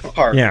 Napoleon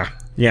Bonaparte.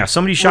 Yeah,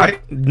 somebody shot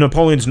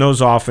Napoleon's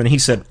nose off and he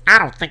said, I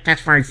don't think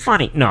that's very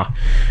funny. No,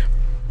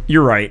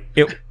 you're right.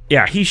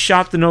 He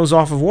shot the nose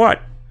off of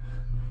what?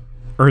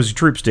 Or his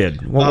troops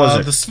did. What was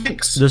it? The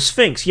Sphinx. The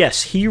Sphinx,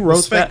 yes. He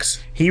wrote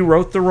that. He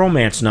wrote the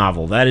romance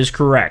novel. That is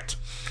correct.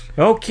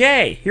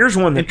 Okay, here's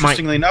one that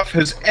Interestingly enough,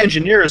 his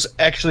engineers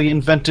actually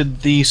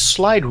invented the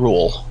slide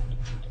rule.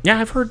 Yeah,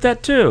 I've heard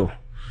that too.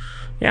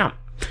 Yeah.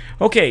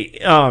 Okay,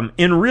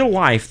 in real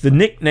life, the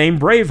nickname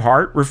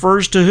Braveheart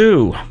refers to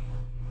who?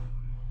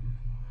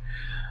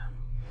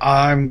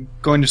 I'm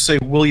going to say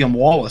William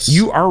Wallace.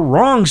 You are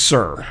wrong,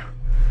 sir.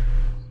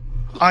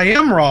 I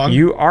am wrong.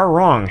 You are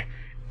wrong.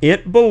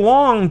 It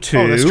belonged to...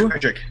 Oh, that's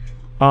tragic.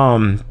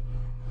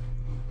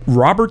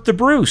 Robert the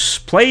Bruce,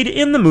 played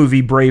in the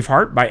movie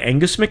Braveheart by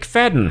Angus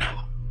McFadden.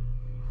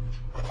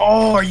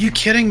 Oh, are you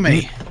kidding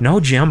me? No,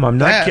 Jim, I'm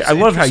not kidding. I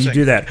love how you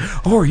do that.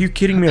 Oh, are you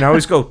kidding me? And I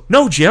always go,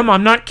 no, Jim,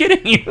 I'm not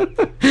kidding you.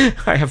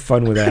 I have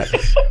fun with that.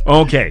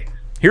 Okay,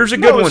 here's a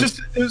good one.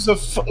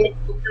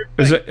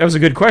 That was a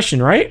good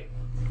question, right?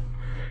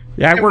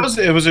 Yeah,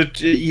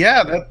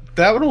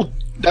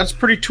 that's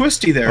pretty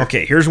twisty there.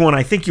 Okay, here's one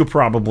I think you'll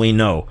probably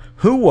know.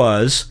 Who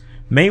was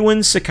Maywin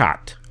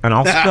Sakat? And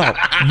I'll spell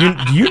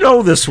it. You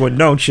know this one,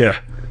 don't you?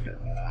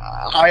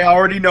 I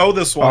already know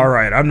this one. All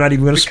right, I'm not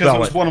even going to spell it.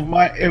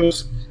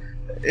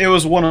 It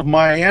was one of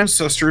my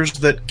ancestors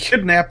that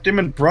kidnapped him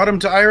and brought him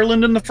to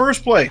Ireland in the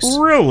first place.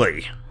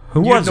 Really? Who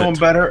was it? You know him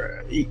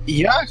better.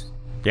 Yeah.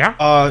 Yeah?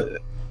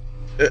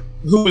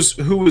 Who was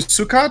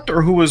Sukkot,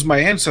 or who was my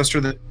ancestor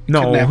that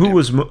kidnapped him? No, who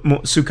was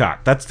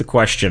Sukkot? That's the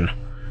question.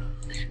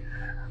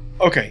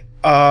 Okay.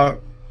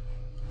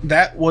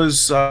 That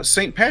was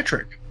St.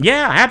 Patrick.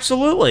 Yeah,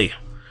 absolutely.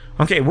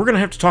 Okay, we're going to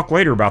have to talk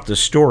later about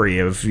this story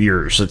of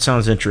yours. It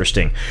sounds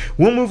interesting.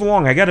 We'll move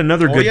along. I got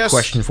another good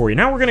question for you.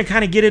 Now we're going to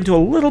kind of get into a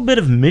little bit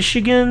of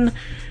Michigan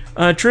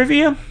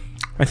trivia.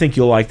 I think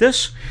you'll like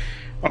this.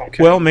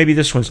 Okay. Well, maybe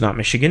this one's not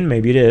Michigan.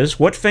 Maybe it is.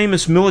 What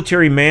famous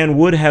military man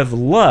would have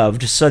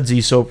loved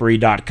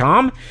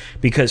SudsySoapery.com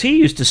because he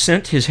used to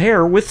scent his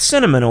hair with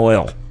cinnamon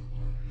oil?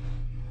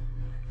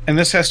 And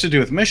this has to do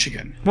with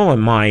Michigan. Well, it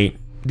might.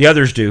 The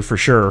others do, for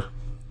sure.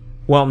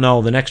 Well,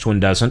 no, the next one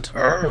doesn't.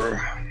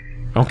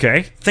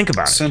 Okay, think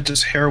about it. Scent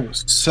his hair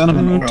with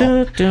cinnamon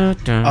oil.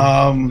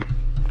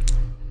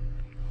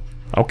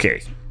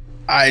 Okay.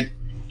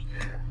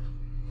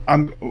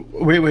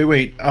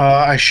 Wait.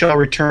 I shall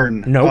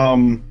return.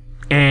 Nope.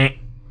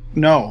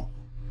 No.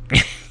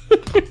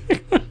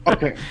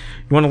 Okay.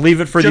 You want to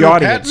leave it for General the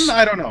audience? Patton?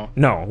 I don't know.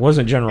 No, it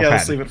wasn't General Patton.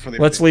 Let's leave it for the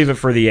Let's leave it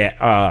for the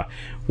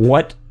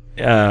what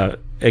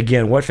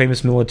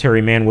famous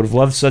military man would have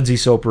loved sudsy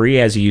soapery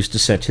as he used to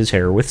scent his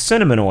hair with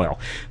cinnamon oil?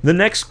 The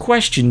next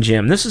question,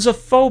 Jim. This is a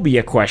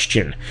phobia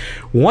question.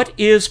 What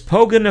is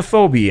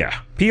pogonophobia?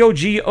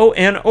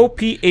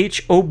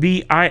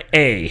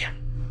 Pogonophobia.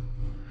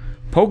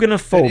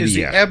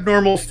 Pogonophobia.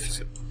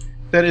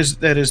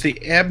 That is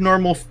the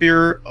abnormal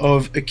fear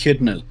of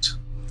echidnas.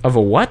 Of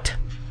a what?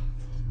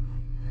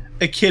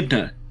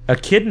 Echidna.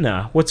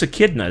 Echidna? What's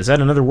echidna? Is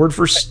that another word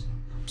for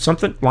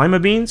something? Lima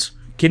beans?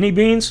 Kidney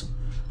beans?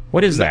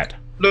 What is that?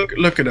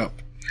 Look it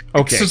up.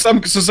 Okay. Since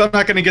I'm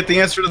not going to get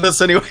the answer to this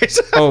anyways.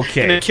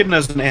 Okay. An echidna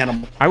is an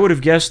animal. I would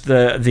have guessed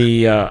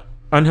the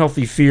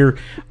unhealthy fear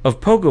of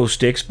pogo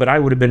sticks, but I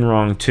would have been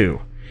wrong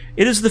too.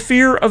 It is the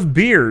fear of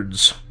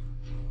beards.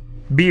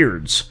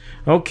 Beards.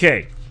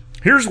 Okay.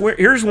 Here's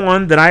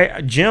one that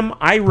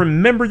I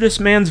remember this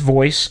man's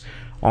voice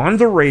on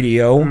the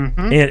radio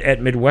at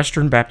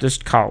Midwestern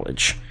Baptist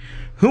College.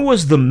 Who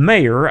was the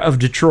mayor of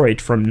Detroit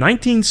from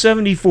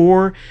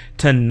 1974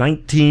 to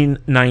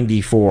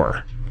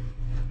 1994?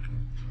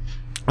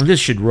 This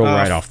should roll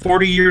right off.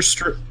 40-year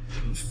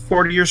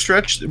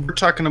stretch. We're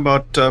talking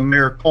about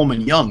Mayor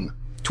Coleman Young.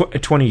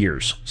 20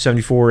 years.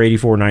 74,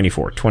 84,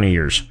 94. 20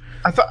 years.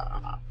 I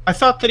thought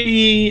that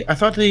he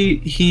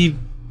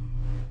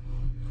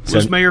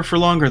was mayor for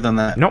longer than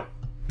that. Nope.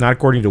 Not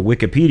according to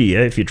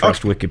Wikipedia, if you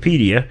trust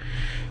Wikipedia.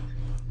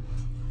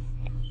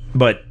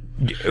 But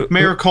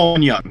Mayor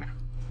Coleman Young.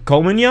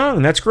 Coleman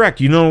Young, that's correct.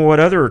 You know what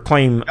other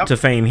claim to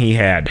fame he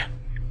had?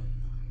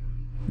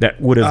 That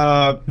would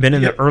have been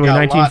in the early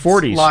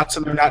 1940s. Lots,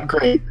 and they're not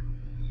great.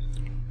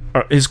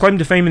 His claim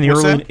to fame in the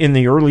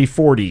early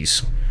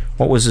 40s.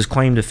 What was his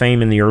claim to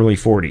fame in the early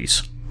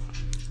 40s?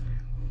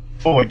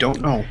 Oh, I don't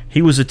know.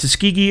 He was a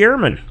Tuskegee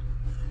Airman.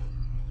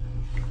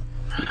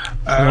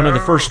 One of the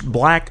first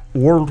black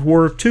World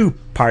War II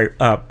pilots.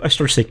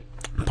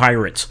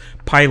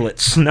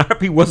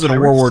 Not he wasn't a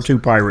World War II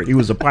pirate. He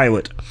was a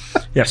pilot.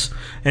 Yes.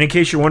 And in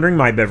case you're wondering,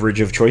 my beverage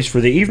of choice for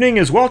the evening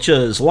is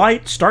Welch's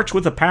Light. Starts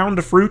with a pound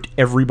of fruit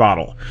every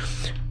bottle.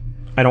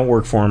 I don't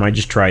work for him. I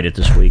just tried it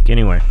this week.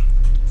 Anyway.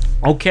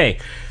 Okay.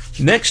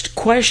 Next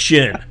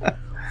question.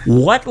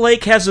 What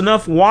lake has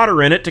enough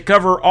water in it to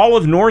cover all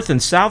of North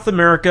and South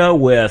America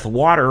with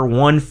water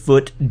 1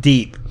 foot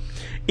deep?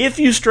 If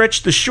you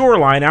stretch the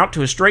shoreline out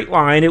to a straight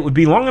line, it would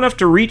be long enough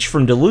to reach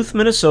from Duluth,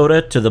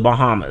 Minnesota to the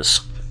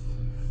Bahamas.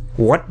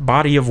 What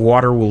body of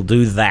water will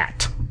do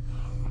that?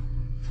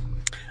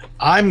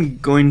 I'm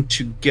going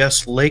to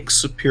guess Lake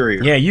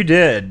Superior. Yeah, you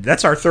did.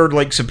 That's our third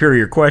Lake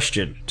Superior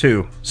question,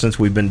 too, since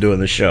we've been doing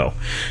the show.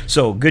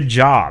 So, good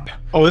job.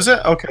 Oh, is it?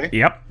 Okay.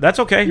 Yep, that's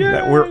okay.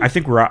 I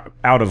think we're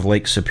out of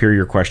Lake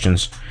Superior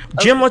questions.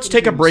 Jim, let's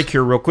take a break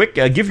here real quick.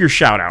 Give your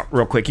shout-out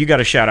real quick. You got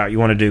a shout-out you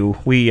want to do.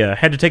 We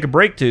had to take a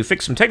break to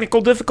fix some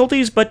technical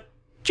difficulties, but,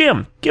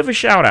 Jim, give a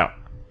shout-out.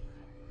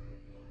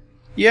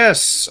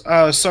 Yes,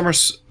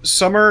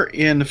 summer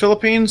in the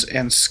Philippines,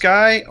 and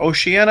Sky,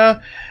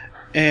 Oceania,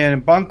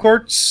 and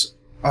Boncourts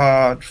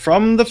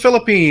from the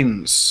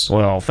Philippines.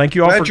 Well, thank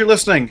you all. Glad you're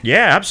listening.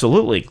 Yeah,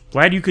 absolutely.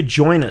 Glad you could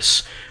join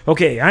us.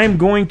 Okay, I am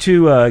going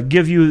to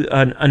give you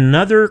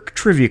another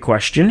trivia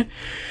question.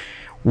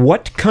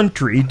 What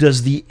country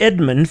does the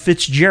Edmund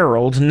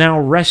Fitzgerald now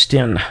rest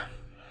in?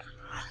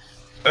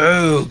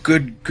 Oh,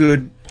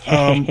 good.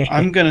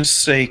 I'm going to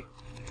say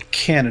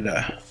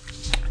Canada.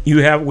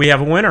 We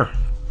have a winner.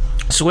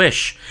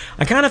 Swish.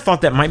 I kind of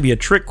thought that might be a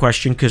trick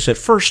question because at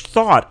first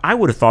thought I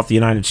would have thought the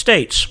United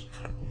States,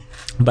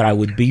 but I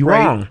would be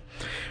wrong.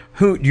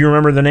 Do you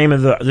remember the name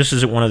of this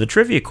isn't one of the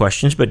trivia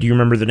questions, but do you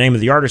remember the name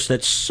of the artist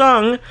that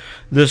sung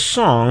the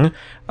song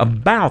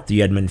about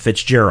the Edmund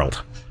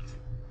Fitzgerald?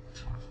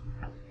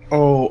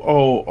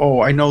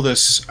 Oh, I know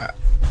this.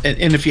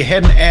 And if you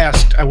hadn't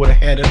asked, I would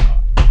have had it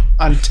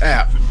on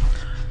tap.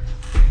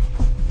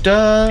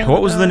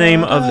 What was the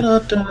name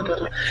of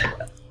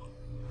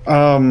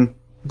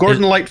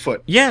Gordon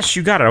Lightfoot. Yes,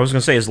 you got it. I was going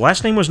to say his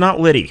last name was not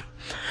Liddy.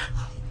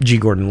 G.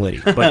 Gordon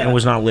Liddy, but it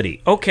was not Liddy.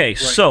 Okay, right.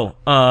 So,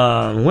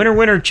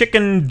 winner,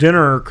 chicken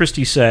dinner,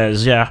 Christy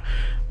says. Yeah.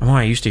 Oh,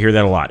 I used to hear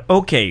that a lot.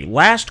 Okay,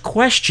 last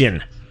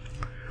question.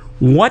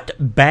 What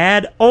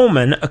bad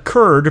omen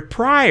occurred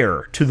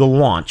prior to the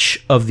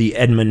launch of the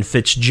Edmund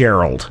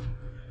Fitzgerald?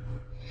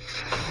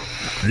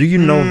 Do you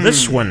know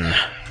this one?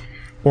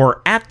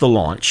 Or at the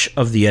launch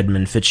of the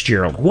Edmund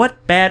Fitzgerald?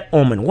 What bad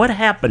omen? What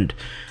happened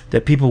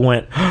that people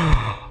went,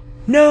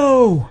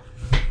 no?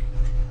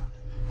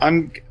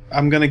 I'm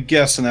gonna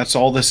guess, and that's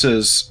all this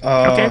is.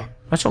 Okay,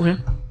 that's okay.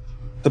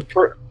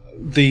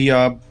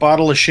 The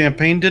bottle of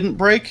champagne didn't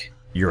break?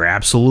 You're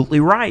absolutely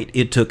right.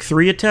 It took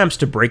 3 attempts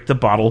to break the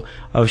bottle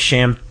of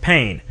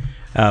champagne,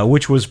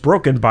 which was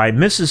broken by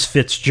Mrs.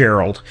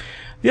 Fitzgerald.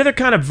 The other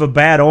kind of a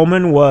bad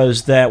omen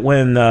was that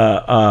when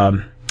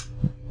the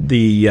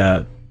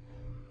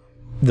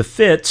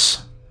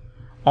Fitz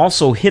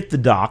also hit the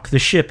dock. The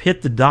ship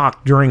hit the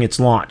dock during its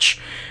launch.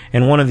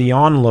 And one of the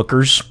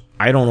onlookers,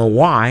 I don't know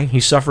why, he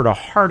suffered a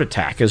heart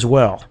attack as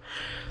well.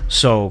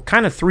 So,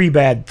 kind of 3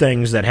 bad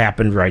things that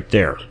happened right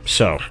there.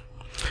 So,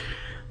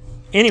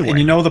 anyway. And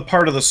you know the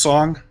part of the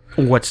song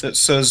that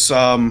says,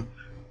 and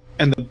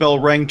the bell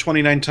rang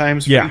 29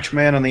 times for each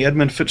man on the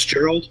Edmund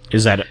Fitzgerald?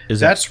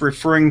 That's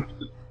referring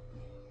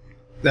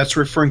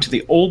to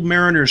the Old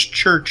Mariners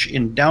Church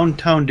in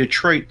downtown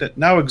Detroit that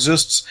now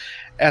exists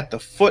at the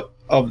foot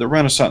of the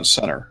Renaissance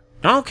Center.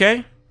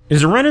 Okay.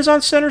 Is the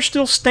Renaissance Center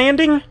still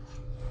standing?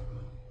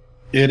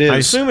 It is. I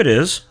assume it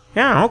is.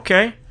 Yeah,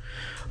 okay.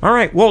 All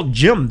right. Well,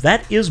 Jim,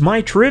 that is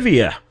my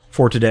trivia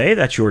for today.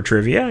 That's your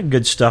trivia.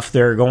 Good stuff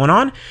there going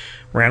on.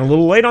 Ran a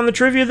little late on the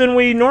trivia than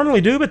we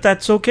normally do, but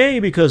that's okay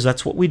because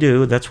that's what we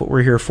do. That's what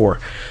we're here for.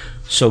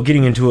 So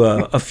getting into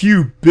a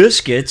few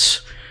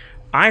biscuits,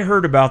 I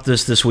heard about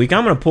this week.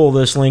 I'm going to pull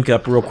this link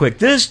up real quick.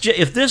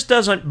 If this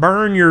doesn't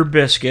burn your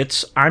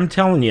biscuits, I'm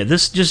telling you,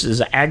 this just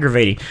is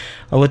aggravating.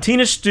 A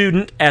Latina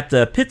student at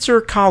the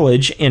Pitzer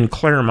College in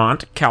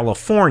Claremont,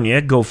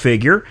 California, go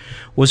figure,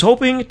 was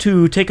hoping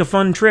to take a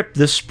fun trip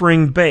this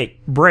spring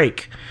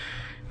break.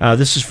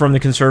 This is from the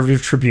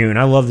Conservative Tribune.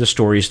 I love the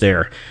stories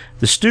there.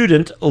 The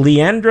student,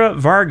 Leandra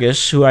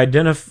Vargas, who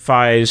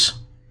identifies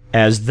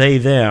as they,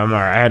 them,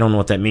 or I don't know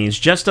what that means,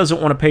 just doesn't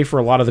want to pay for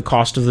a lot of the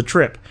cost of the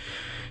trip.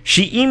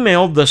 She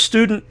emailed the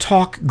student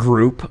talk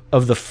group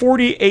of the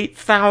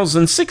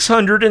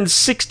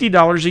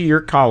 $48,660 a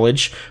year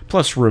college,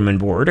 plus room and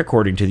board,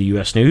 according to the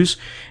U.S. News,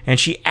 and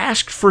she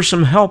asked for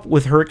some help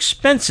with her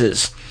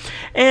expenses.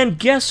 And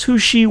guess who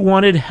she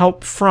wanted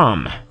help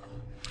from?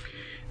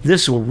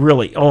 This will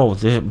really... her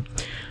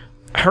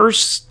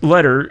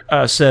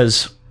letter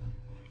says,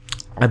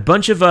 a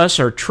bunch of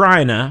us are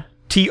trying to...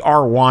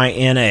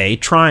 Tryna,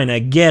 trying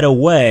to get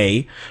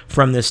away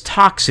from this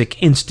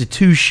toxic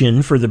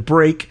institution for the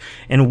break,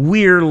 and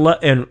we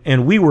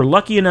were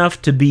lucky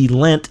enough to be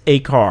lent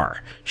a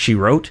car, she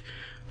wrote.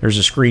 There's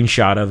a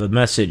screenshot of a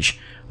message.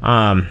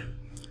 The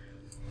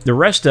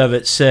rest of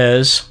it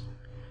says,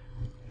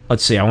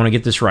 let's see, I want to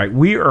get this right.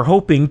 We are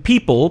hoping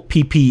people,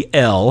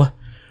 PPL,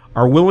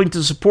 are willing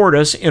to support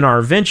us in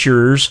our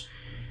ventures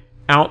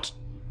out.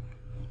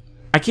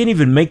 I can't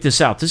even make this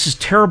out. This is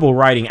terrible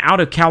writing. Out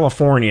of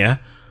California.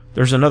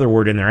 There's another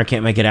word in there. I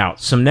can't make it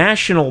out. Some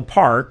national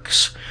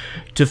parks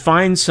to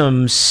find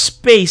some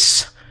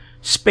spacey,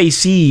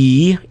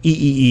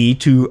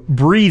 to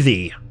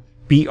breathe.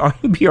 B-R-E-A-T-H-E-E-E.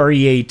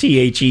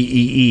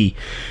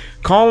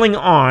 Calling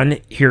on,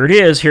 here it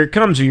is, here it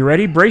comes. Are you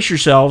ready? Brace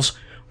yourselves.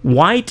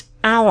 White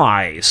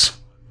allies,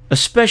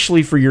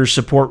 especially for your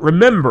support.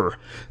 Remember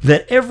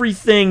that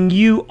everything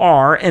you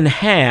are and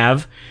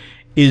have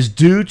is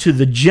due to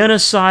the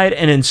genocide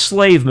and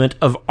enslavement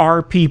of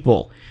our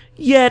people.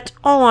 Yet,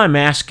 all I'm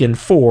asking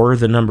for,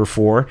 the number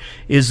 4,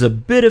 is a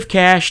bit of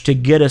cash to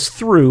get us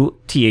through,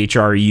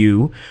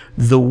 THRU,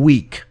 the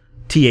week,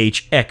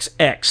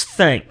 THXX.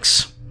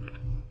 Thanks.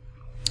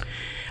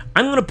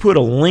 I'm going to put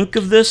a link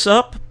of this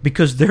up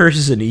because there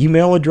is an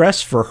email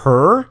address for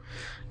her.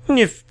 And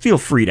you feel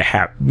free to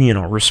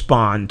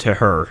respond to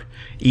her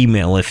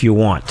email if you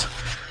want.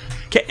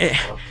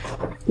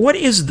 What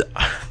is the...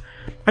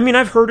 I mean,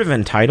 I've heard of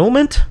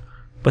entitlement,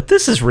 but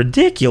this is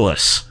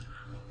ridiculous.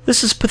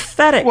 This is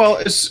pathetic.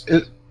 Well,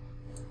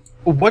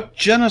 what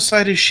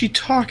genocide is she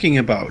talking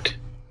about?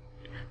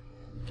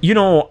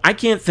 I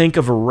can't think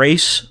of a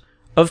race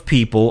of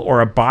people or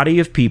a body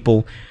of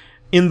people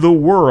in the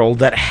world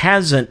that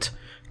hasn't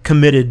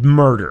committed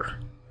murder.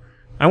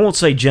 I won't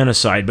say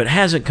genocide, but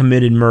hasn't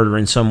committed murder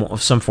in some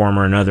form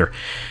or another.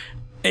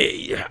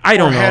 I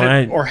don't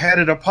know. Or had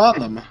it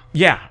upon them.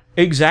 Yeah,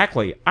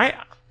 exactly. I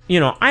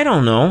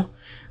don't know.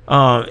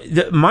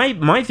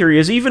 My theory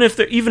is even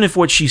if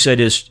what she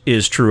said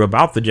is true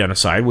about the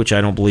genocide, which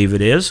I don't believe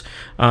it is,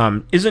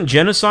 isn't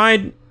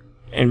genocide,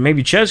 and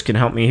maybe Ches can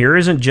help me here,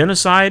 isn't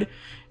genocide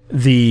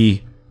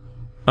the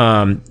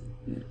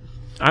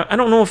I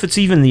don't know if it's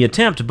even the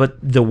attempt, but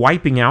the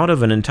wiping out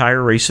of an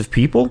entire race of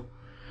people?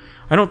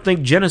 I don't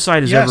think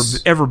genocide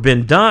has ever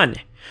been done.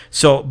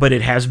 So, but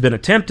it has been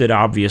attempted,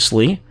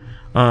 obviously,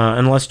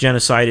 unless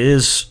genocide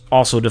is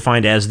also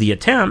defined as the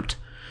attempt.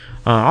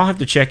 I'll have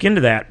to check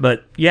into that,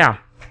 but yeah,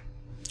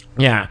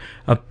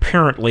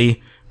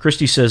 apparently,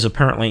 Christy says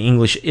apparently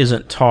English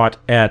isn't taught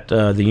at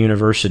the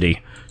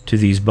university to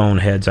these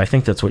boneheads. I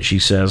think that's what she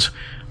says,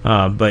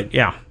 but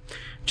yeah,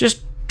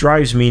 just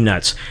drives me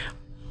nuts.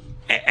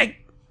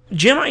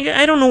 Jim,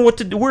 I don't know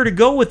where to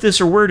go with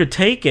this or where to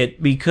take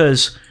it,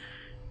 because,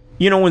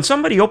 when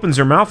somebody opens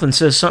their mouth and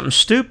says something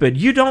stupid,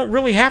 you don't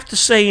really have to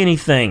say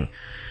anything.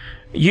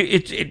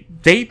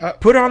 They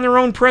put on their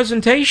own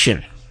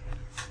presentation.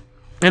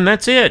 And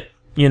that's it,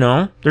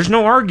 There's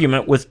no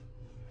argument with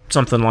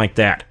something like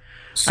that.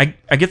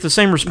 I get the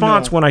same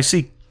response when I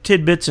see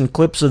tidbits and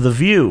clips of The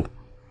View.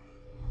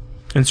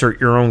 Insert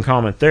your own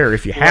comment there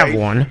if you have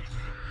one.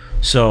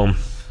 So,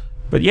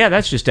 but yeah,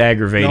 that's just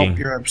aggravating. Nope,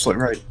 you're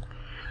absolutely right.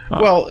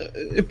 Well,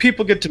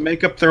 people get to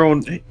make up their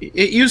own.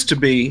 It used to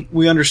be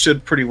we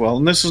understood pretty well,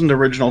 and this isn't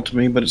original to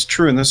me, but it's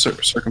true in this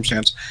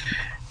circumstance.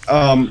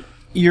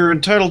 You're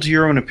entitled to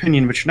your own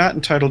opinion, but you're not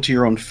entitled to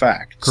your own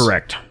facts.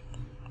 Correct.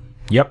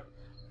 Yep.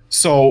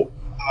 So,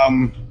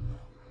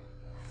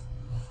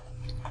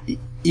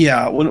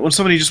 yeah, when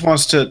somebody just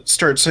wants to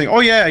start saying, "Oh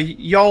yeah,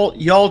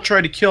 y'all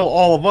tried to kill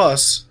all of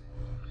us,"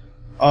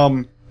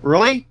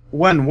 really?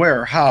 When?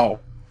 Where? How?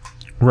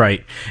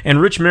 Right.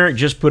 And Rich Merrick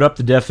just put up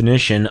the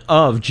definition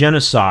of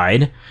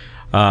genocide,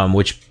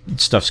 which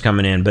stuff's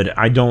coming in, but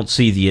I don't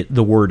see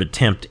the word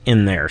attempt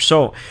in there.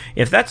 So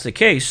if that's the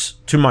case,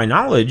 to my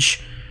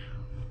knowledge,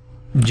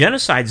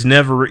 genocide's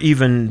never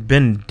even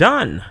been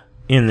done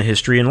in the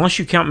history, unless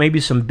you count maybe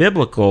some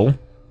biblical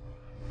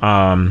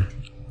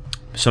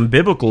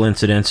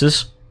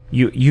incidences.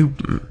 You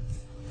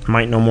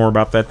might know more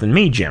about that than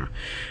me, Jim.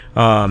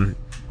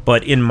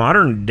 But in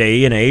modern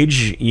day and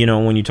age,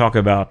 when you talk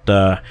about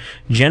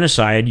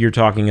genocide, you're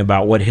talking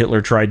about what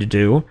Hitler tried to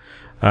do.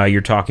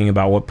 You're talking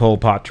about what Pol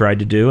Pot tried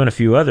to do and a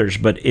few others.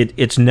 But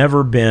it's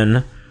never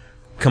been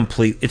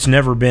complete. It's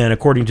never been,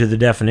 according to the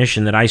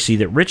definition that I see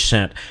that Rich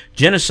sent,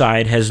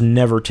 genocide has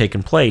never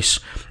taken place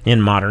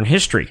in modern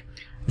history.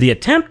 The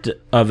attempt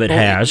of it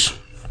has,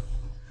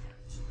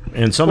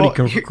 and somebody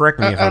can correct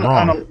me if I'm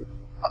wrong.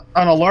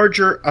 On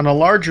a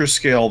larger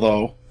scale,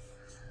 though,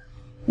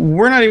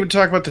 we're not even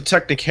talking about the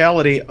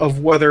technicality of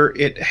whether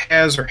it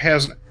has or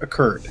hasn't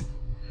occurred.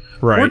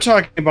 Right. We're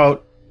talking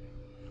about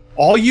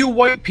all you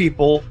white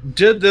people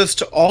did this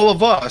to all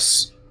of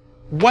us.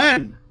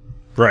 When?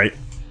 Right.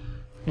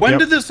 When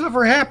did this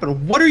ever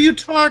happen? What are you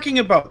talking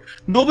about?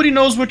 Nobody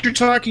knows what you're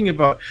talking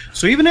about.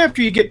 So even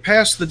after you get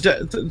past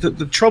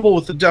the trouble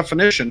with the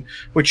definition,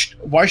 which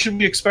why should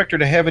we expect her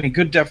to have any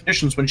good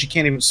definitions when she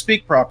can't even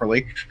speak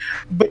properly?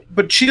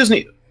 But she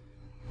doesn't.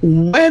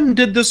 When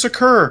did this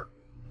occur?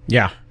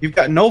 Yeah. You've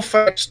got no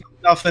facts,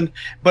 nothing,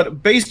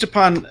 but based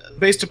upon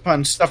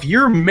stuff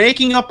you're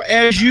making up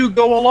as you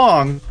go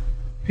along,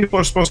 people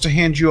are supposed to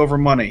hand you over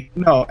money.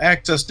 No,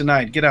 access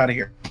denied. Get out of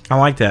here. I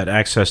like that.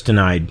 Access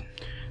denied.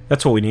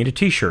 That's what we need, a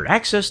t-shirt.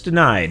 Access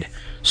denied.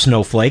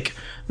 Snowflake.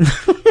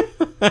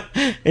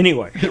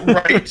 Anyway.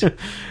 Right.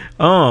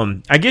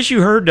 I guess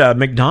you heard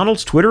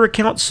McDonald's Twitter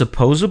account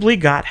supposedly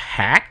got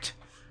hacked.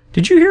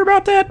 Did you hear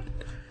about that?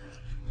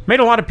 Made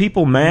a lot of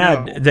people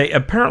mad. No. They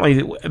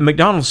apparently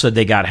McDonald's said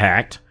they got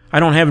hacked. I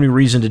don't have any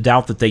reason to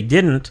doubt that they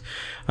didn't.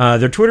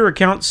 Their Twitter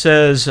account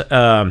says,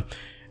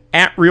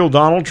 at real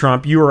Donald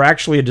Trump, you are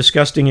actually a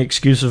disgusting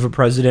excuse of a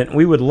president.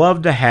 We would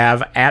love to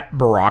have at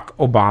Barack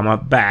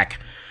Obama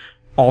back.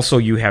 Also,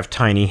 you have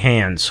tiny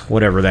hands,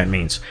 whatever that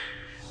means.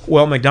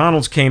 Well,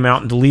 McDonald's came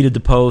out and deleted the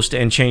post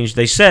and changed.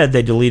 They said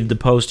they deleted the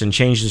post and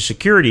changed the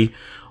security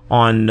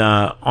on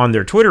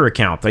their Twitter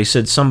account. They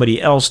said somebody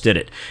else did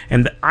it.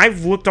 And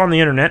I've looked on the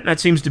internet, and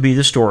that seems to be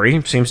the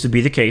story, seems to be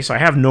the case. I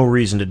have no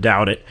reason to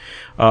doubt it.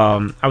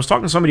 I was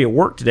talking to somebody at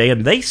work today,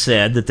 and they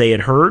said that they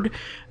had heard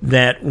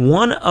that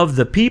one of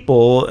the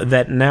people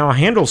that now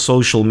handles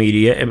social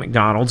media at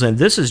McDonald's, and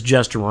this is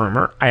just a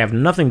rumor, I have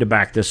nothing to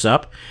back this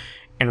up,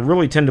 and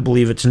really tend to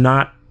believe it's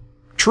not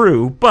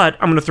true, but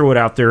I'm going to throw it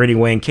out there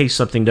anyway in case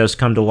something does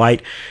come to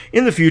light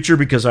in the future,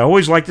 because I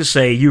always like to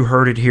say, you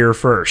heard it here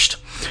first.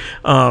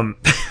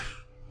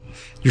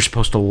 You're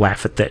supposed to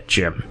laugh at that,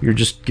 Jim. You're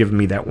just giving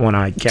me that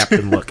one-eyed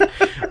captain look.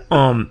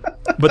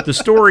 But the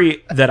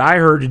story that I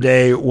heard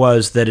today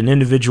was that an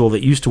individual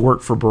that used to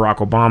work for Barack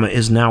Obama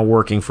is now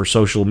working for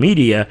social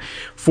media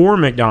for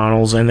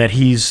McDonald's, and that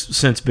he's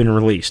since been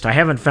released. I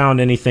haven't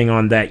found anything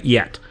on that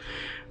yet.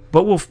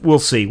 But we'll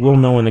see. We'll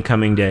know in the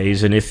coming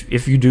days. And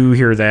if you do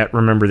hear that,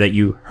 remember that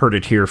you heard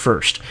it here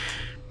first.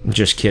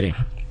 Just kidding.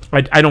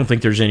 I don't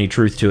think there's any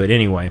truth to it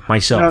anyway,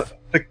 myself.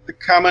 Now, the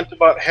comment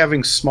about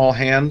having small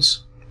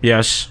hands.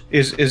 Yes.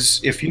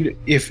 Is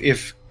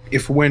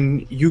if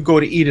when you go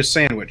to eat a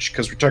sandwich,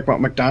 because we're talking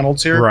about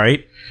McDonald's here.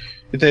 Right.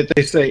 They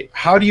say,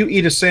 how do you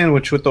eat a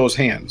sandwich with those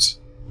hands?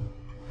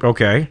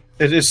 Okay.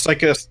 It's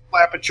like a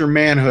slap at your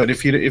manhood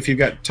if you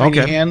got tiny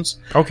hands.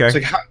 Okay.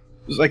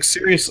 It's like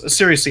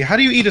seriously, how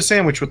do you eat a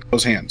sandwich with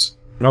those hands?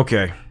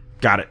 Okay,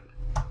 got it.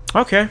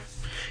 Okay,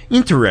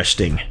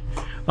 interesting.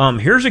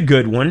 Here's a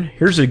good one.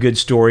 Here's a good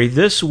story.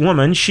 This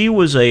woman, she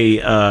was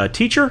a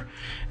teacher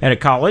at a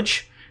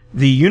college.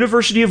 The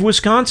University of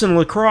Wisconsin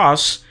La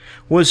Crosse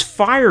was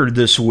fired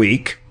this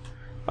week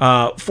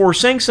for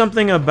saying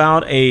something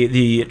about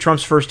the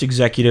Trump's first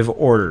executive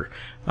order.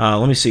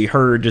 Let me see.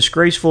 Her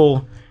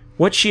disgraceful.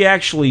 What she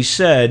actually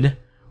said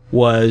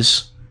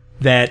was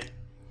that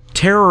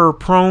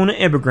terror-prone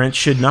immigrants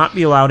should not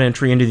be allowed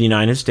entry into the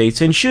United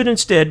States and should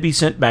instead be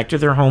sent back to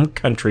their home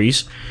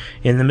countries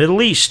in the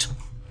Middle East.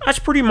 That's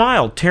pretty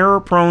mild.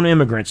 Terror-prone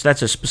immigrants.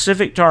 That's a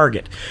specific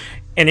target.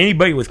 And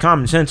anybody with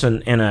common sense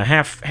and a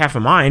half a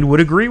mind would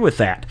agree with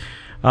that.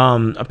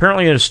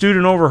 Apparently a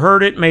student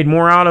overheard it, made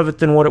more out of it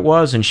than what it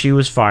was, and she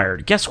was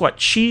fired. Guess what?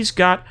 She's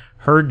got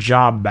her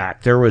job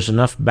back. There was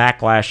enough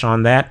backlash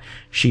on that.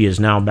 She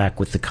is now back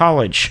with the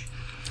college.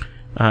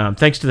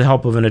 thanks to the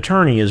help of an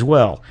attorney as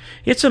well.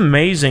 It's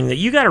amazing that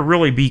you got to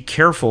really be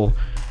careful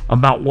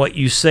about what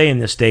you say in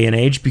this day and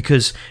age,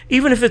 because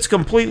even if it's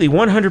completely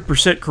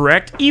 100%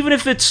 correct, even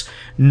if it's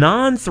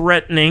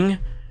non-threatening,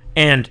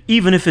 and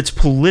even if it's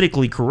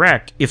politically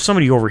correct, if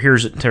somebody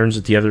overhears it and turns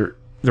it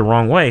the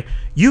wrong way,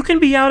 you can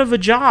be out of a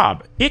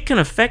job. It can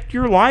affect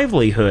your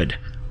livelihood.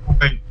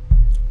 Right.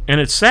 And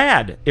it's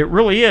sad. It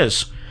really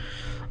is.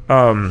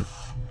 I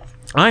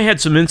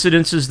had some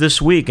incidences this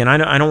week, and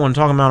I don't want to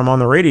talk about them on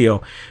the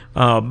radio,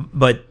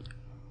 but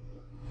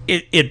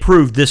it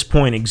proved this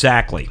point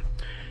exactly.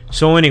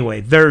 So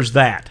anyway, there's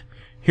that.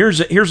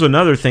 Here's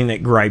another thing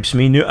that gripes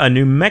me. A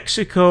New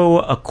Mexico,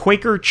 a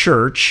Quaker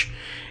church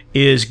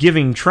is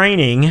giving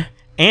training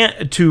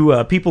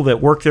to people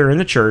that work there in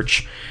the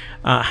church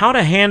how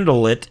to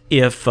handle it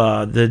if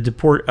the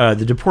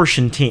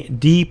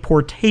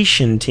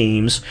deportation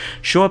teams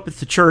show up at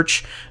the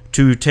church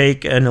to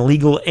take an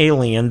illegal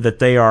alien that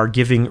they are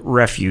giving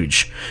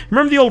refuge.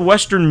 Remember the old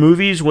Western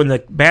movies when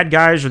the bad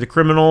guys or the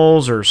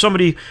criminals or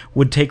somebody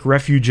would take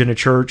refuge in a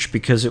church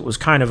because it was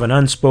kind of an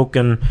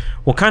unspoken,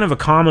 kind of a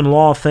common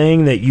law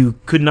thing that you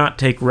could not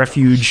take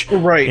refuge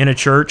in a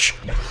church?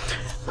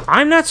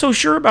 I'm not so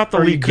sure about the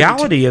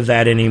legality of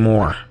that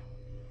anymore.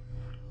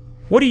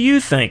 What do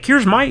you think?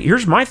 Here's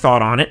my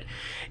thought on it.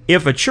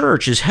 If a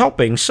church is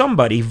helping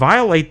somebody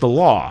violate the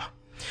law,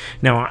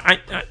 now,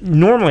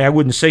 normally I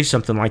wouldn't say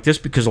something like this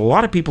because a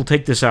lot of people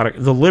take this out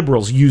of... The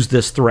liberals use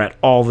this threat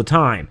all the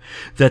time,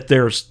 that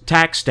their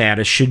tax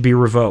status should be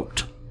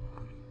revoked.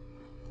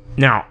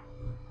 Now,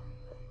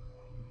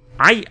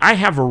 I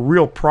have a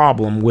real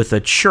problem with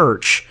a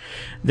church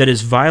that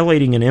is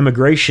violating an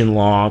immigration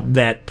law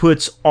that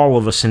puts all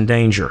of us in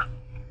danger.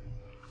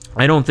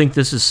 I don't think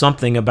this is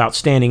something about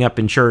standing up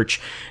in church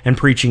and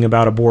preaching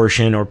about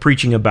abortion or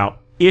preaching about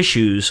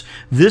issues.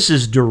 This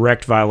is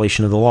direct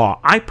violation of the law.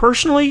 I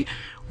personally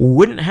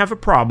wouldn't have a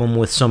problem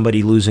with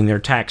somebody losing their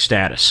tax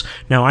status.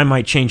 Now, I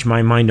might change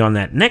my mind on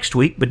that next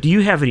week, but do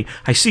you have any...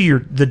 I see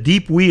the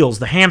deep wheels,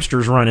 the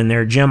hamsters running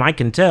there, Jim, I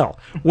can tell.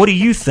 What do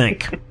you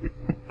think?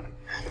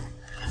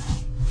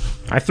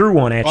 I threw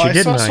one at you,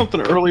 didn't I? I saw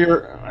something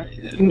earlier.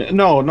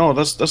 No,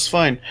 that's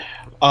fine.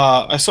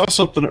 I saw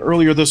something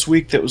earlier this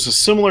week that was a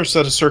similar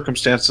set of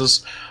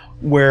circumstances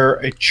where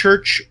a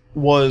church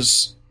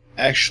was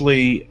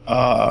actually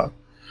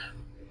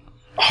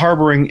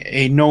harboring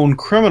a known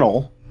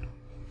criminal.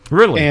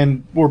 Really?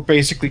 And we're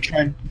basically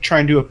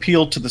trying to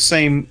appeal to the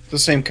same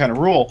kind of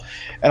rule.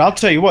 And I'll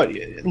tell you what,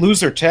 lose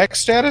their tax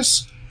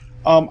status.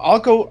 I'll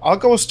go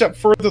a step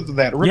further than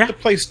that. Rip the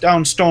place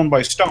down stone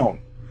by stone.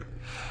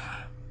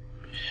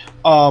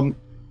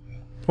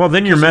 Well,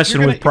 then you're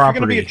messing with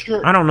property.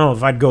 I don't know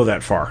if I'd go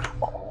that far.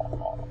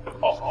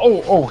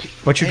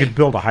 But you could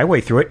build a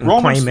highway through it and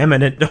claim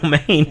eminent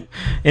domain.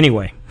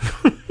 Anyway.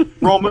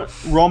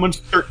 Romans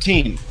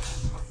 13.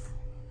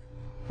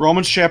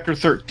 Romans chapter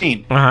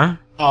 13. Uh-huh.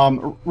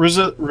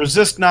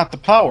 Resist not the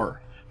power,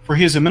 for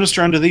he is a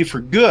minister unto thee for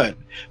good.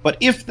 But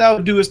if thou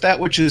doest that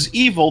which is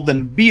evil,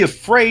 then be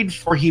afraid,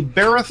 for he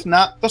beareth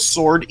not the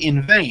sword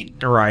in vain.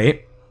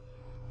 Right.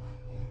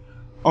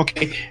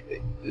 Okay.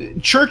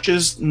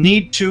 Churches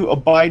need to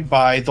abide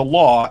by the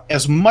law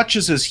as much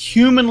as is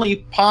humanly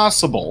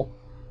possible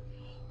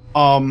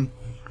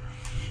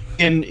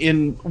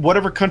in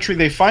whatever country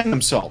they find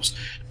themselves.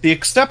 The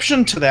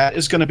exception to that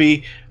is going to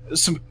be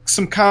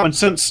some common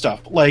sense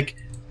stuff, like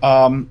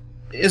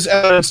is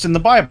evidenced in the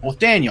Bible with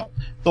Daniel.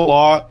 The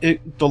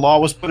law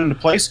was put into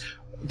place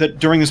that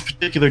during this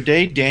particular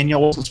day,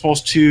 Daniel wasn't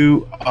supposed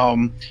to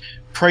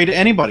pray to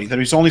anybody, that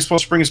he's only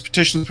supposed to bring his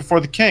petitions before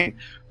the king.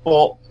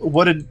 Well,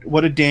 what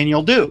did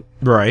Daniel do?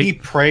 Right. He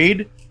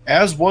prayed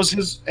as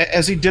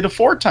he did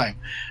aforetime.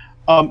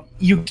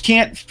 You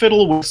can't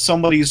fiddle with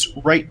somebody's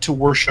right to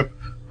worship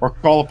or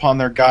call upon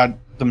their God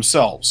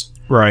themselves.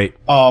 Right.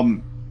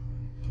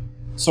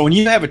 So when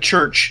you have a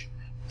church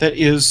that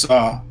is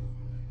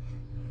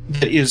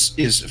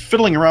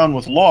fiddling around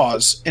with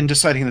laws and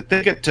deciding that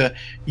they get to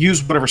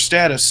use whatever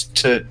status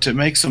to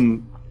make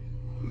some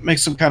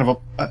kind of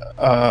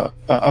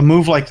a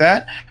move like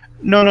that,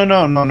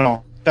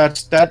 no.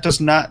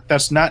 That's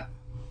not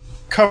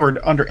covered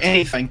under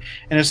anything,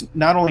 and it's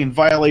not only in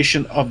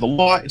violation of the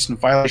law, it's in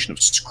violation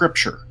of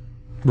Scripture.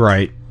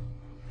 Right.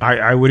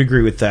 I would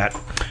agree with that.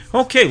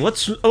 Okay,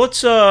 let's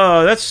that's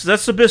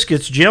the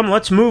biscuits, Jim.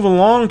 Let's move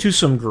along to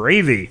some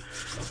gravy.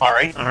 All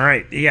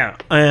right. Yeah.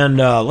 And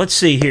let's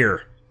see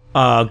here.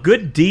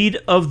 Good deed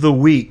of the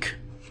week.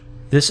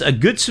 A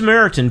good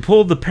Samaritan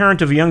pulled the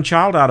parent of a young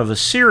child out of a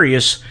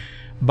serious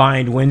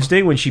bind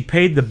Wednesday when she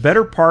paid the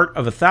better part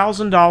of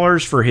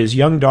 $1,000 for his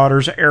young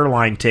daughter's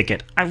airline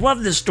ticket. I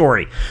love this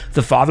story.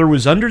 The father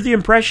was under the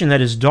impression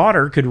that his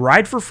daughter could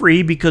ride for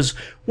free because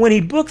when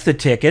he booked the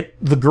ticket,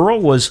 the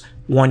girl was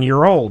 1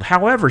 year old.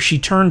 However, she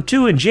turned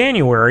 2 in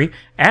January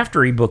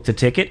after he booked the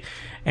ticket,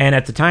 and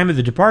at the time of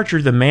the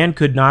departure, the man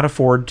could not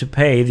afford to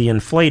pay the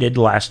inflated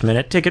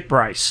last-minute ticket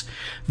price.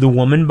 The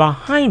woman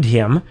behind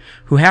him,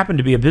 who happened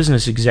to be a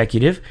business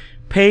executive,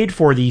 paid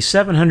for the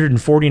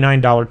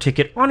 $749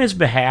 ticket on his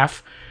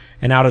behalf,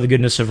 and out of the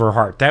goodness of her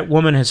heart. That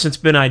woman has since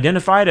been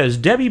identified as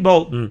Debbie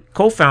Bolton,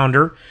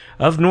 co-founder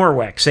of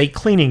Norwex, a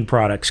cleaning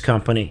products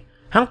company.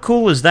 How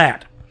cool is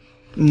that?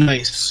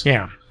 Nice.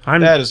 Yeah.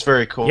 That is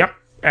very cool. Yep,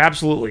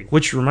 absolutely.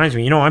 Which reminds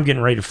me, I'm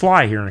getting ready to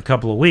fly here in a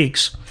couple of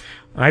weeks.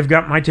 I've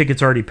got my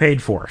tickets already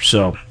paid for,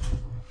 so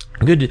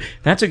good.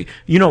 That's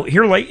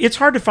here, like, it's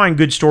hard to find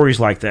good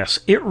stories like this.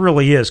 It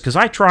really is, because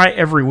I try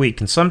every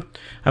week, and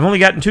I've only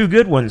gotten 2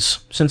 good ones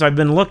since I've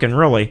been looking,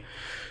 really.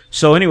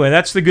 So anyway,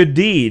 that's the good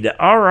deed.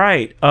 All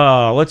right,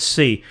 let's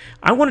see.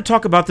 I want to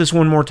talk about this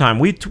one more time.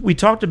 We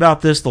talked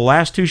about this the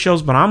last 2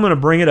 shows, but I'm going to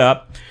bring it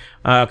up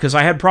because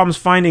I had problems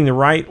finding the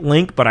right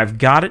link, but I've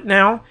got it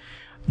now.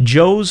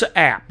 Joe's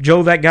app,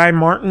 Joe That Guy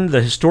Martin,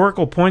 the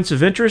historical points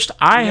of interest.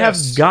 I have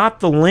got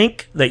the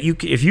link that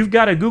if you've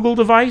got a Google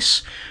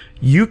device,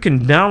 you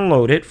can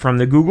download it from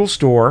the Google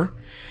Store,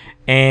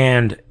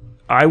 and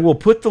I will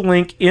put the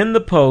link in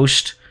the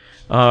post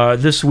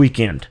this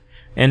weekend.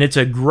 And it's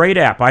a great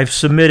app. I've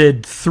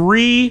submitted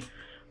 3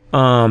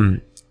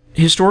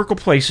 historical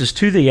places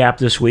to the app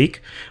this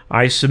week.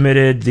 I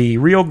submitted the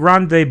Rio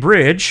Grande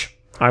Bridge.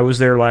 I was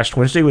there last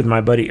Saturday with my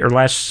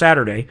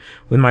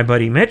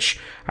buddy Mitch.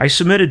 I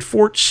submitted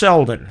Fort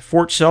Selden.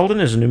 Fort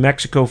Selden is a New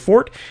Mexico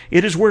fort.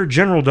 It is where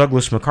General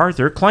Douglas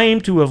MacArthur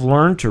claimed to have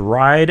learned to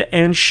ride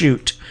and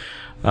shoot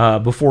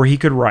before he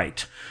could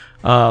write.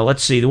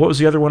 Let's see, what was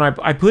the other one?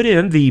 I put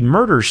in the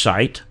murder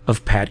site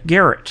of Pat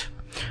Garrett.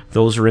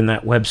 Those are in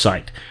that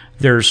website.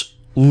 There's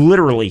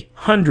literally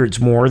hundreds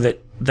more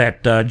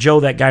that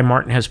Joe That Guy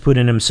Martin has put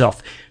in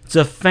himself. It's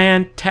a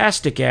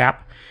fantastic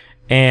app,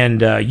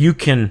 and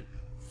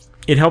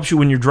it helps you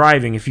when you're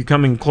driving. If you're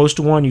coming close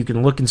to one, you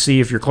can look and see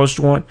if you're close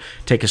to one.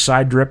 Take a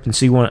side trip and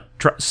see one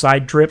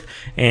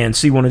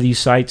of these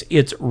sites.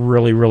 It's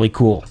really, really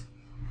cool.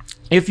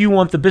 If you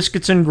want the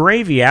Biscuits and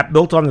Gravy app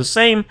built on the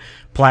same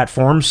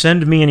platform,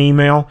 send me an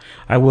email.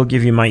 I will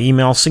give you my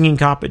email,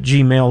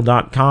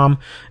 singingcop@gmail.com,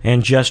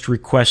 and just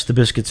request the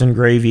Biscuits and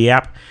Gravy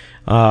app.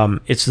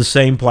 It's the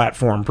same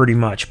platform pretty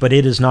much, but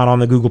it is not on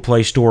the Google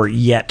Play Store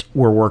yet.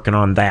 We're working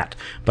on that,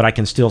 but I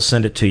can still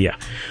send it to you.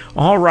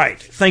 All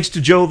right. Thanks to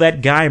Joe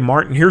That Guy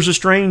Martin. Here's a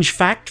strange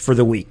fact for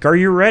the week. Are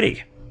you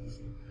ready?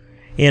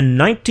 In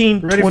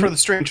 1920... Ready for the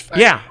strange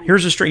fact? Yeah.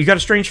 You got a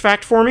strange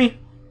fact for me?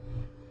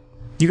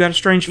 You got a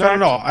strange fact?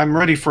 No. I'm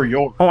ready for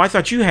yours. Oh, I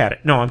thought you had it.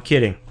 No, I'm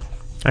kidding.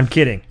 I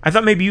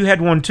thought maybe you had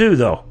one too,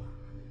 though.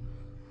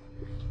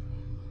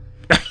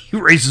 He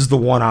raises the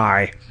one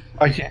eye.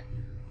 Okay.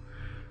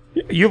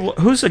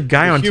 Who's a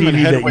guy on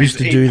TV that used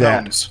to do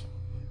that?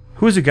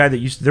 Who's a guy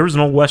that there was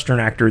an old Western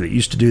actor that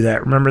used to do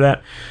that. Remember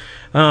that?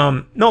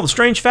 No, the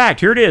strange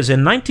fact. Here it is.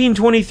 In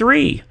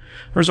 1923,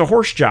 there's a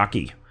horse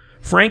jockey,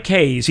 Frank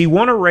Hayes. He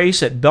won a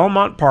race at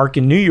Belmont Park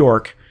in New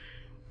York,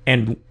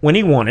 and when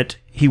he won it,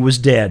 he was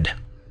dead.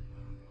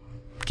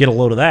 Get a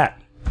load of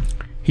that.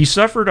 He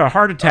suffered a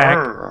heart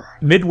attack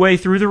midway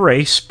through the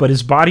race, but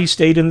his body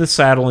stayed in the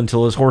saddle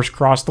until his horse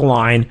crossed the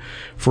line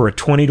for a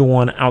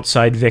 20-1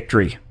 outside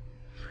victory.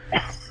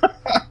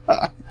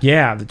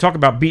 Yeah, they talk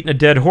about beating a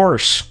dead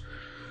horse.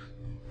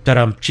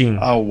 Da-dum-ching.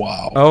 Oh,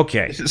 wow.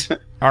 Okay.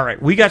 All right,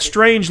 we got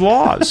strange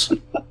laws.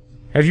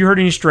 Have you heard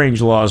any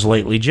strange laws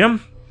lately,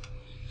 Jim?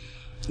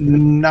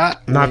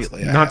 Not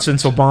lately. Not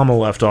since Obama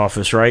left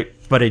office, right?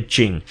 But it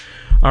ching.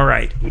 All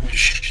right.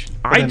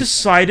 I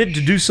decided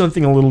to do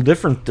something a little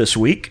different this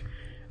week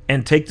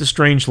and take the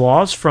strange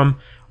laws from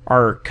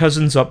our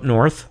cousins up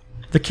north,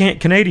 the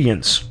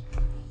Canadians.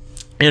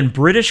 In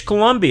British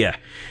Columbia,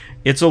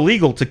 it's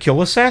illegal to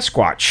kill a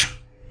Sasquatch.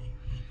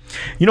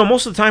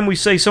 Most of the time we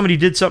say somebody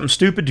did something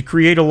stupid to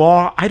create a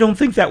law. I don't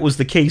think that was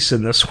the case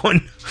in this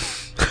one.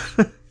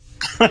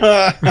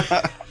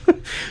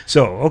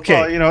 So,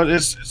 okay. Well,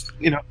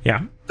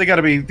 yeah. They got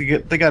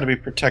to be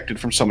protected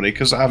from somebody,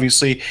 because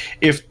obviously,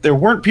 if there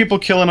weren't people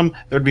killing them,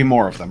 there'd be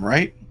more of them,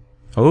 right?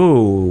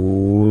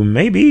 Oh,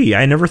 maybe.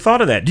 I never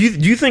thought of that. Do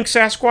you think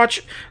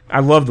Sasquatch? I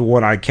love the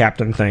one-eyed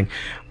captain thing.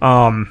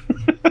 Do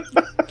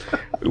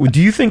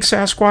you think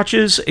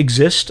Sasquatches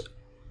exist?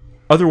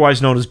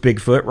 Otherwise known as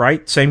Bigfoot,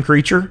 right? Same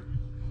creature?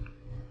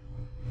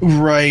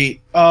 Right.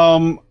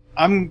 I'm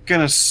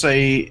gonna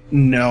say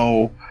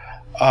no.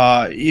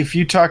 If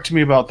you talk to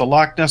me about the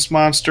Loch Ness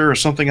Monster or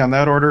something on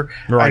that order,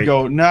 right. I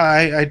go, nah,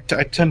 I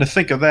tend to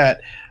think of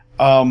that.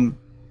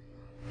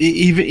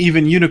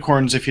 Even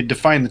unicorns, if you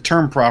define the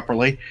term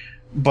properly.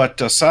 But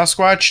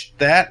Sasquatch,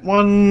 that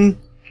one,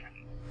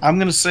 I'm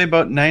going to say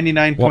about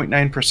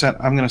 99.9%,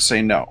 I'm going to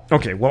say no.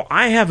 Okay, well,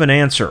 I have an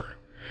answer.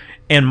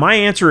 And my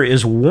answer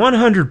is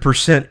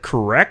 100%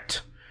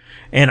 correct.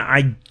 And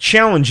I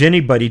challenge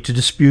anybody to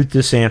dispute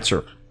this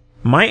answer.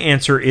 My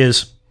answer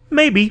is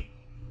maybe.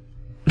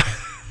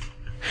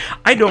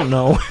 I don't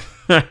know.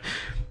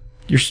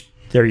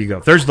 There you go.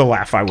 There's the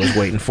laugh I was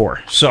waiting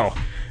for. So,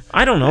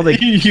 I don't know.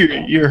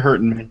 You're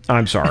hurting me.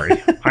 I'm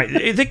sorry.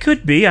 They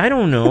could be. I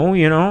don't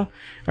know.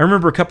 I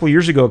remember a couple of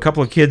years ago, a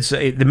couple of kids,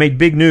 they made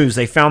big news.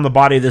 They found the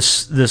body of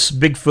this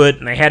Bigfoot,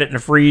 and they had it in a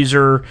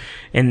freezer.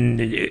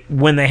 And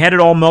when they had it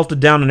all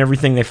melted down and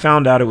everything, they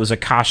found out it was a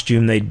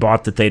costume they'd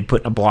bought that they'd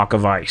put in a block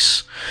of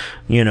ice.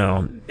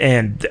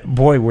 And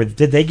boy,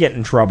 did they get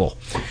in trouble.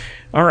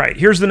 All right,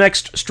 here's the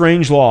next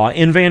strange law.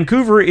 In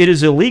Vancouver, it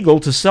is illegal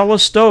to sell a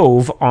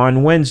stove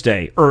on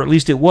Wednesday, or at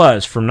least it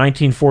was from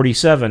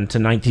 1947 to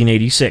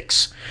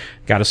 1986.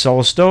 Got to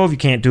sell a stove, you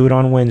can't do it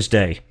on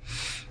Wednesday.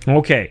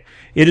 Okay,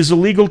 it is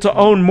illegal to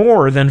own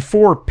more than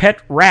 4 pet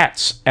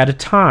rats at a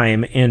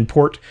time in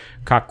Port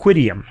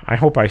Coquitlam. I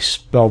hope I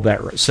said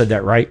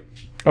that right.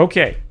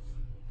 Okay.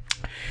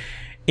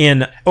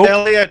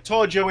 Ellie, I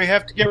told you we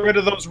have to get rid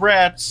of those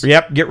rats.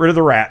 Yep, get rid of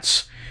the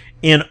rats.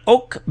 In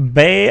Oak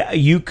Bay,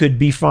 you could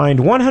be fined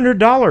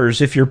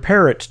 $100 if your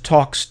parrot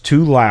talks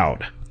too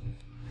loud.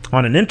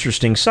 On an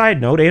interesting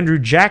side note, Andrew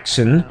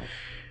Jackson,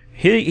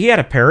 he had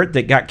a parrot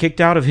that got kicked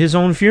out of his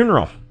own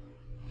funeral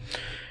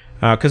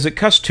because it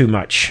cussed too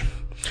much.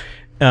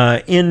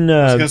 I was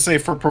going to say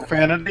for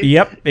profanity?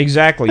 Yep,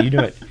 exactly. You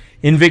do it.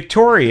 In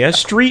Victoria,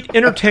 street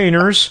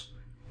entertainers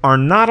are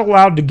not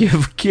allowed to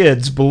give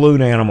kids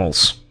balloon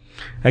animals.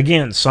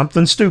 Again,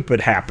 something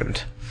stupid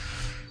happened.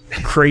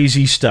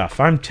 Crazy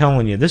stuff. I'm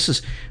telling you, this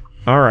is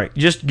all right.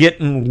 Just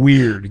getting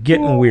weird.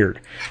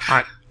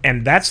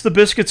 And that's the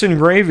biscuits and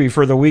gravy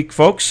for the week,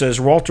 folks. As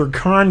Walter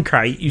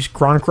Cronkite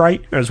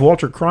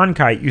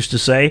used to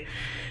say,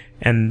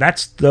 and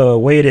that's the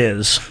way it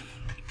is.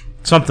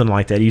 Something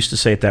like that. He used to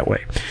say it that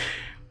way.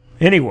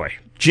 Anyway,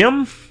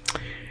 Jim,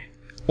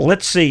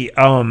 let's see.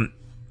 What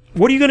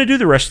are you going to do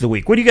the rest of the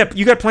week? What do you got?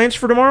 You got plans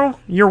for tomorrow?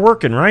 You're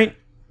working, right?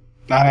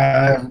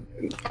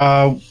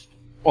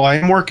 Well,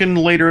 I'm working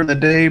later in the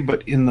day,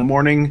 but in the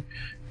morning,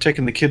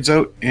 taking the kids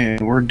out,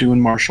 and we're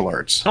doing martial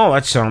arts. Oh,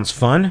 that sounds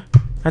fun.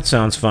 I'm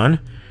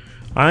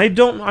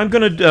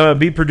going to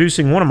be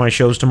producing one of my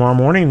shows tomorrow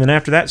morning, and then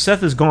after that,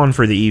 Seth is gone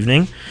for the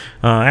evening.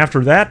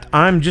 After that,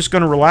 I'm just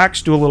going to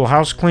relax, do a little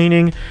house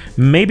cleaning,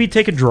 maybe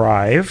take a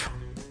drive,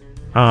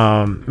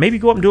 maybe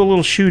go up and do a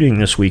little shooting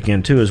this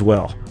weekend, too, as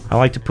well. I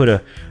like to put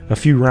a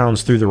few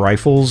rounds through the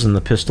rifles and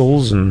the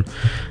pistols and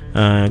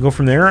go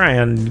from there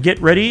and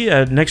get ready.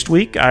 Next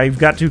week, I've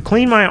got to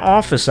clean my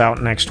office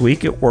out next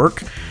week at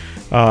work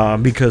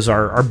because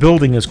our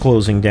building is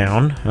closing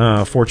down.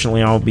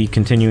 Fortunately, I'll be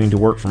continuing to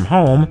work from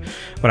home,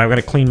 but I've got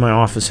to clean my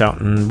office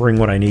out and bring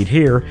what I need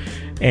here.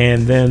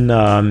 And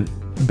then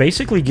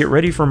basically get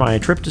ready for my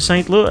trip to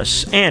St.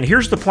 Louis. And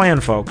here's the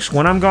plan, folks.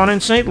 When I'm gone in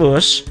St.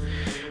 Louis,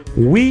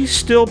 we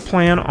still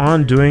plan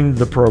on doing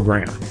the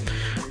program.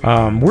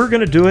 We're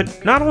going to do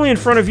it not only in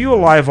front of you, a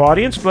live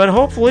audience, but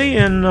hopefully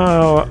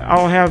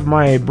I'll have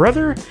my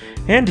brother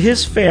and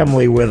his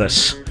family with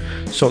us.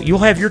 So you'll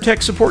have your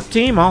tech support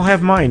team, I'll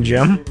have mine,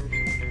 Jim.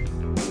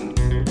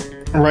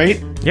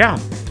 Right? Yeah.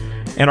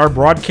 And our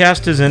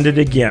broadcast has ended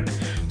again.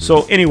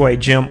 So anyway,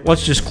 Jim,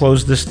 let's just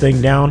close this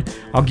thing down.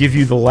 I'll give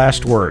you the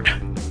last word.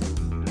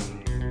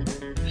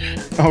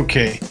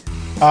 Okay.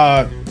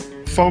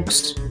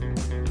 Folks,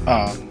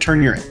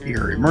 turn your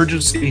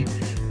emergency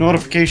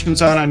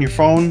notifications on your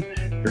phone,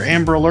 your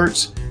Amber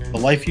Alerts. The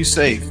life you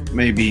save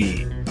may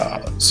be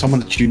someone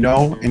that you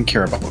know and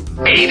care about.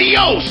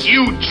 Adios,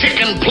 you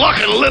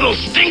chicken-plucking little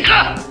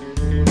stinker!